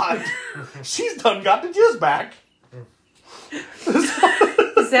God, she's done got the jizz back.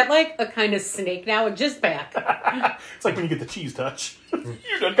 Is that like a kind of snake now? Just back. It's like when you get the cheese touch.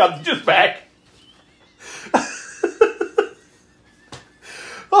 You done got the jizz back.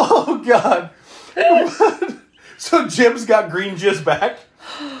 Oh, God. So Jim's got green jizz back.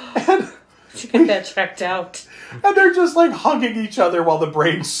 And you get that checked out. And they're just like hugging each other while the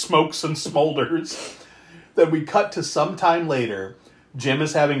brain smokes and smolders. Then we cut to some time later. Jim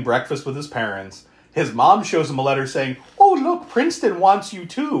is having breakfast with his parents. His mom shows him a letter saying, oh, look, Princeton wants you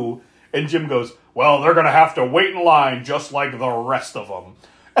too. And Jim goes, well, they're going to have to wait in line just like the rest of them.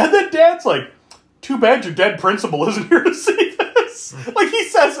 And then Dad's like, too bad your dead principal isn't here to see this. Like, he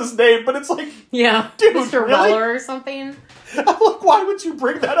says his name, but it's like, yeah, dude, Mr. really? Weller or something. I'm like, why would you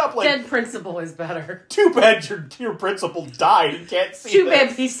bring that up? Like, Dead principal is better. Too bad your principal died and can't see Too this.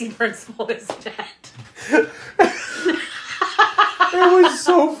 bad PC principal is dead. It was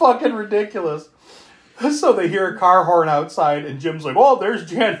so fucking ridiculous. So they hear a car horn outside, and Jim's like, oh, there's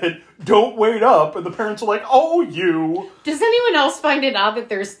Janet. Don't wait up. And the parents are like, oh, you. Does anyone else find it odd that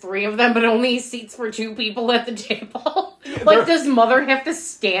there's 3 of them, but only seats for 2 people at the table? Like, does Mother have to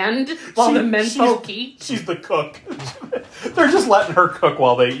stand while the men folk eat? She's the cook. They're just letting her cook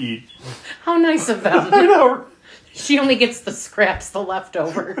while they eat. How nice of them. I know. She only gets the scraps, the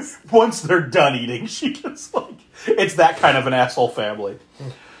leftovers. Once they're done eating, she gets like... It's that kind of an asshole family.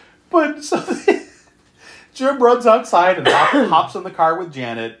 But so Jim runs outside and hops in the car with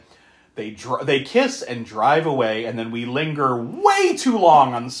Janet. They kiss and drive away, and then we linger way too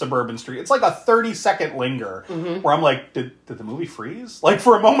long on the suburban street. It's like a 30-second linger, where I'm like, did the movie freeze? Like,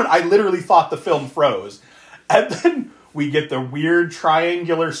 for a moment, I literally thought the film froze. And then we get the weird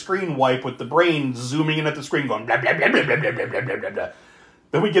triangular screen wipe with the brain zooming in at the screen going blah, blah, blah, blah, blah, blah, blah, blah, blah, blah.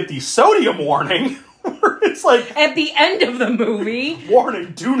 Then we get the sodium warning, where it's like... At the end of the movie.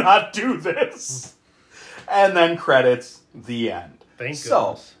 Warning, do not do this. And then credits, the end. Thank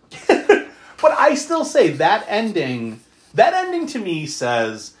goodness. But I still say that ending to me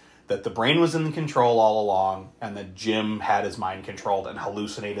says that the brain was in control all along, and that Jim had his mind controlled and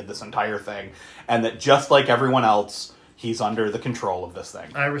hallucinated this entire thing, and that just like everyone else, he's under the control of this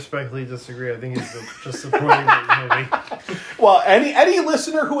thing. I respectfully disagree. I think it's just a poorly written movie. Well, any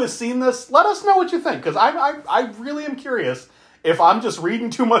listener who has seen this, let us know what you think, because I really am curious if I'm just reading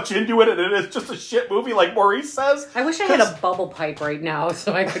too much into it and it is just a shit movie like Maurice says. I wish I had a bubble pipe right now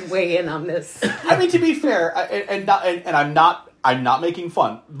so I could weigh in on this. I mean, to be fair, and I'm not making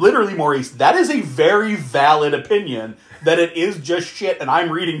fun. Literally, Maurice, that is a very valid opinion that it is just shit and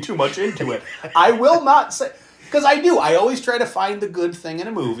I'm reading too much into it. I will not say, because I always try to find the good thing in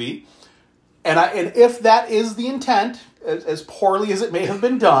a movie, and if that is the intent, as poorly as it may have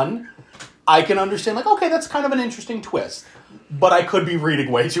been done, I can understand, like, okay, that's kind of an interesting twist. But I could be reading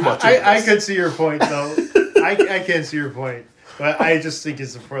way too much. I could see your point, though. I can see your point. But I just think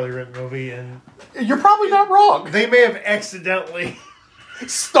it's a poorly written movie, and you're probably not wrong. They may have accidentally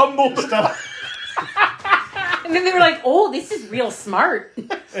stumbled. And then they were like, "Oh, this is real smart.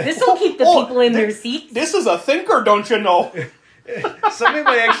 This will keep the people in their seats." This is a thinker, don't you know? Somebody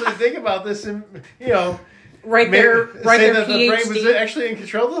might actually think about this, and Write their say that PhD. the brain was actually in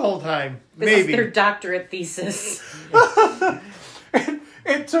control the whole time. This is their doctorate thesis.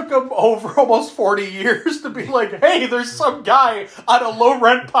 It took them over almost 40 years to be like, hey, there's some guy on a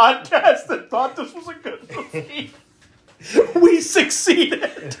low-rent podcast that thought this was a good movie. We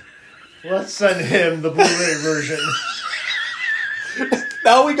succeeded. Let's send him the Blu-ray version.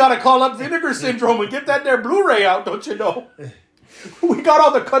 Now we gotta call up Vinegar Syndrome and get that there Blu-ray out, don't you know? We got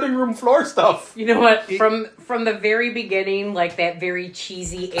all the cutting room floor stuff. You know what? From the very beginning, like that very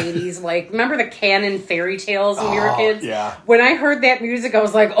cheesy 80s, like, remember the canon fairy tales when we were kids? Yeah. When I heard that music, I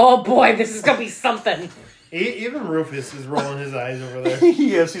was like, oh boy, this is going to be something. Even Rufus is rolling his eyes over there.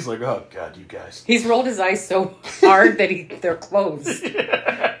 He is. He's like, oh, God, you guys. He's rolled his eyes so hard that they're closed.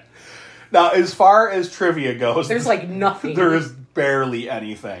 Yeah. Now, as far as trivia goes... There's like nothing. There is barely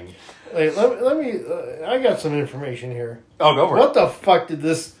anything. Wait, let me... I got some information here. Oh, go for it. What the fuck did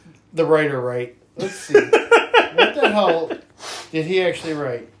the writer write? Let's see. What the hell did he actually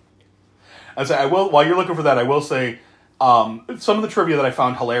write? While you're looking for that, I will say some of the trivia that I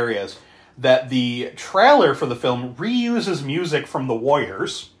found hilarious, that the trailer for the film reuses music from The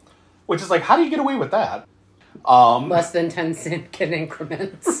Warriors, which is like, how do you get away with that? Less than 10 second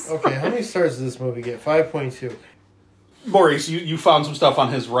increments. Okay, how many stars does this movie get? 5.2. Maurice, you found some stuff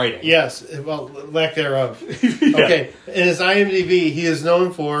on his writing. Yes, well, lack thereof. Yeah. Okay, in his IMDb, he is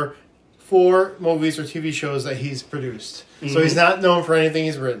known for 4 movies or TV shows that he's produced. Mm-hmm. So he's not known for anything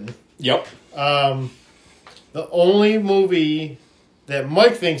he's written. Yep. The only movie that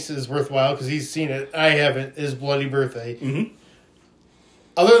Mike thinks is worthwhile, because he's seen it, I haven't, is Bloody Birthday. Mm-hmm.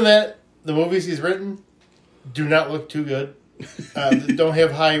 Other than that, the movies he's written do not look too good. Don't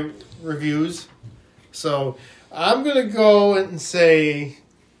have high reviews. So I'm going to go and say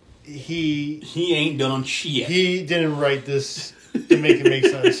he ain't done shit. He didn't write this to make it make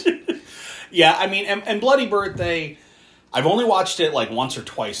sense. Yeah, I mean, and Bloody Birthday, I've only watched it like once or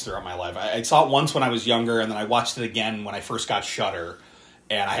twice throughout my life. I saw it once when I was younger, and then I watched it again when I first got Shudder,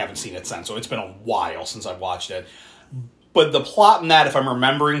 and I haven't seen it since, so it's been a while since I've watched it. But the plot in that, if I'm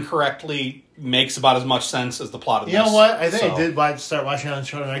remembering correctly, makes about as much sense as the plot of this. You know what? I think I did start watching it on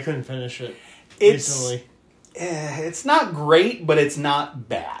Shudder, and I couldn't finish it recently. It's not great, but it's not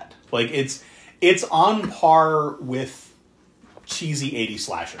bad. Like, it's on par with cheesy 80s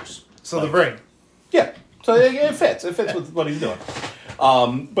slashers. So like, the brain. Yeah. So it fits. It fits with what he's doing.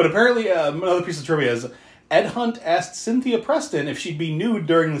 But apparently, another piece of trivia is Ed Hunt asked Cynthia Preston if she'd be nude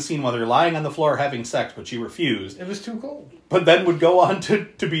during the scene while they're lying on the floor having sex, but she refused. It was too cold. But then would go on to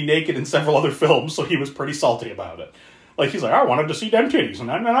be naked in several other films, so he was pretty salty about it. Like, he's like, I wanted to see them titties, and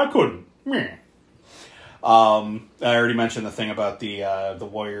I couldn't. Meh. I already mentioned the thing about the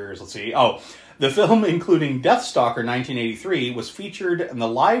Warriors. Let's see. Oh, the film, including Deathstalker 1983, was featured in the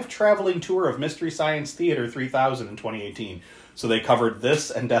live traveling tour of Mystery Science Theater 3000 in 2018. So they covered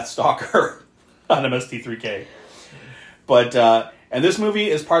this and Deathstalker on MST3K. But, and this movie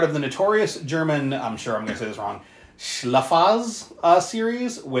is part of the notorious German, I'm sure I'm going to say this wrong, Schlafaz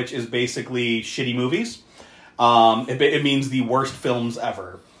series, which is basically shitty movies. It means the worst films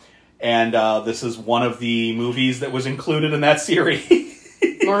ever. And this is one of the movies that was included in that series.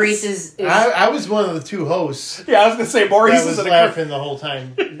 Maurice is... I was one of the 2 hosts. Yeah, I was going to say, Maurice is laughing the whole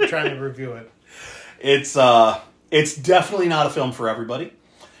time trying to review it. It's definitely not a film for everybody.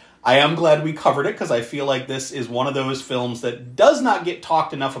 I am glad we covered it, because I feel like this is one of those films that does not get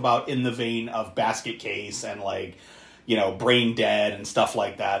talked enough about in the vein of Basket Case and, like, you know, Brain Dead and stuff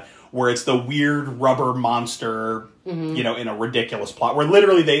like that, where it's the weird rubber monster, you know, in a ridiculous plot, where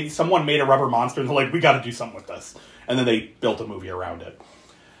literally someone made a rubber monster and they're like, we got to do something with this. And then they built a movie around it.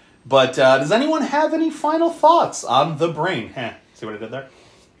 But does anyone have any final thoughts on The Brain? See what I did there?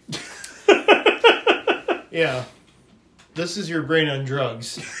 Yeah. This is your brain on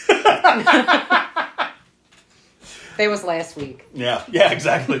drugs. That was last week. Yeah,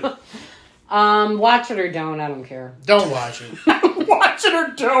 exactly. Watch it or don't. I don't care. Don't watch it. Watch it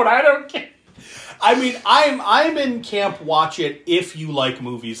or don't. I don't care. I mean, I'm in camp watch it if you like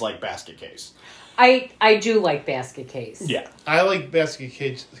movies like Basket Case. I do like Basket Case. Yeah. I like Basket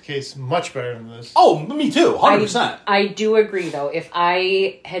Case much better than this. Oh, me too. 100%. I do agree, though. If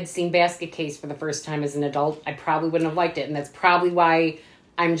I had seen Basket Case for the first time as an adult, I probably wouldn't have liked it. And that's probably why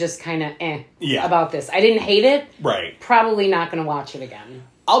I'm just kind of about this. I didn't hate it. Right. Probably not going to watch it again.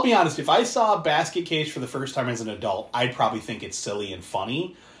 I'll be honest, if I saw Basket Case for the first time as an adult, I'd probably think it's silly and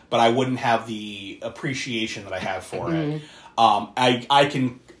funny, but I wouldn't have the appreciation that I have for it. I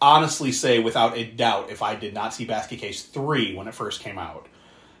can honestly say without a doubt, if I did not see Basket Case 3 when it first came out,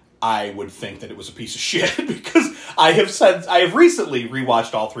 I would think that it was a piece of shit because I have recently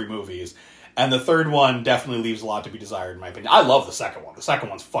rewatched all 3 movies, and the third one definitely leaves a lot to be desired in my opinion. I love the second one. The second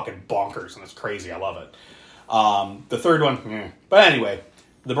one's fucking bonkers and it's crazy. I love it. The third one, But anyway,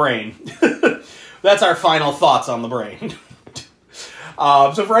 The Brain. That's our final thoughts on The Brain.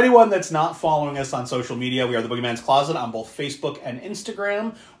 So for anyone that's not following us on social media, we are The Boogeyman's Closet on both Facebook and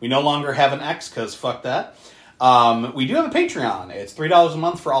Instagram. We no longer have an X, because fuck that. We do have a Patreon. It's $3 a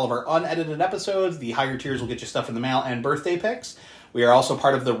month for all of our unedited episodes. The higher tiers will get you stuff in the mail and birthday pics. We are also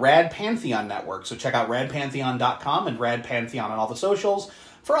part of the Rad Pantheon network, so check out radpantheon.com and Rad Pantheon on all the socials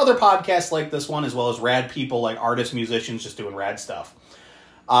for other podcasts like this one, as well as rad people like artists, musicians, just doing rad stuff.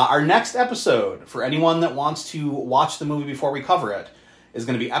 Our next episode, for anyone that wants to watch the movie before we cover it, is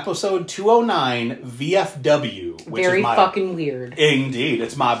going to be episode 209, VFW. Which Very is my, fucking weird. Indeed.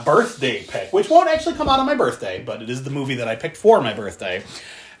 It's my birthday pick, which won't actually come out on my birthday, but it is the movie that I picked for my birthday.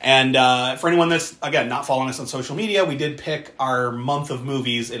 And for anyone that's, again, not following us on social media, we did pick our month of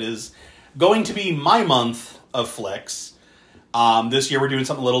movies. It is going to be my month of flicks. This year we're doing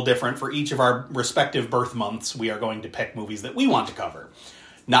something a little different. For each of our respective birth months, we are going to pick movies that we want to cover.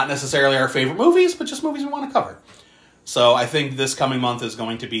 Not necessarily our favorite movies, but just movies we want to cover. So I think this coming month is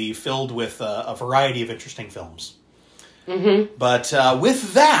going to be filled with a variety of interesting films. Mm-hmm. But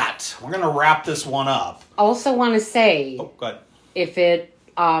with that, we're going to wrap this one up. Also want to say, go ahead. If it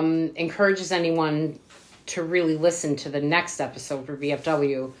encourages anyone to really listen to the next episode for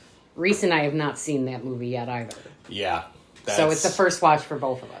VFW, Reese and I have not seen that movie yet either. Yeah. So it's the first watch for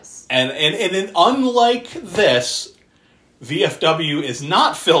both of us. And unlike this, VFW is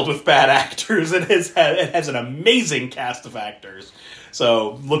not filled with bad actors. It has an amazing cast of actors.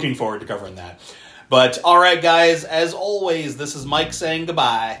 So, looking forward to covering that. But, alright guys, as always, this is Mike saying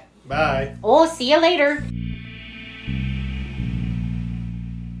goodbye. Bye. Oh, see you later.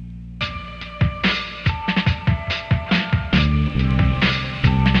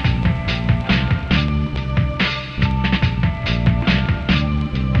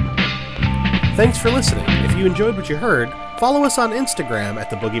 Thanks for listening. If you enjoyed what you heard, follow us on Instagram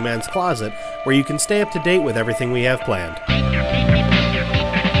at The Boogeyman's Closet, where you can stay up to date with everything we have planned.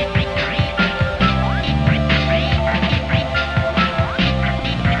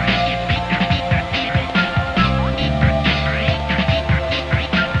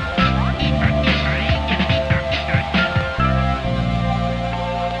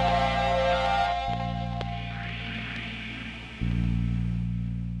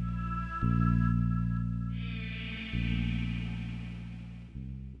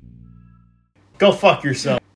 Go fuck yourself.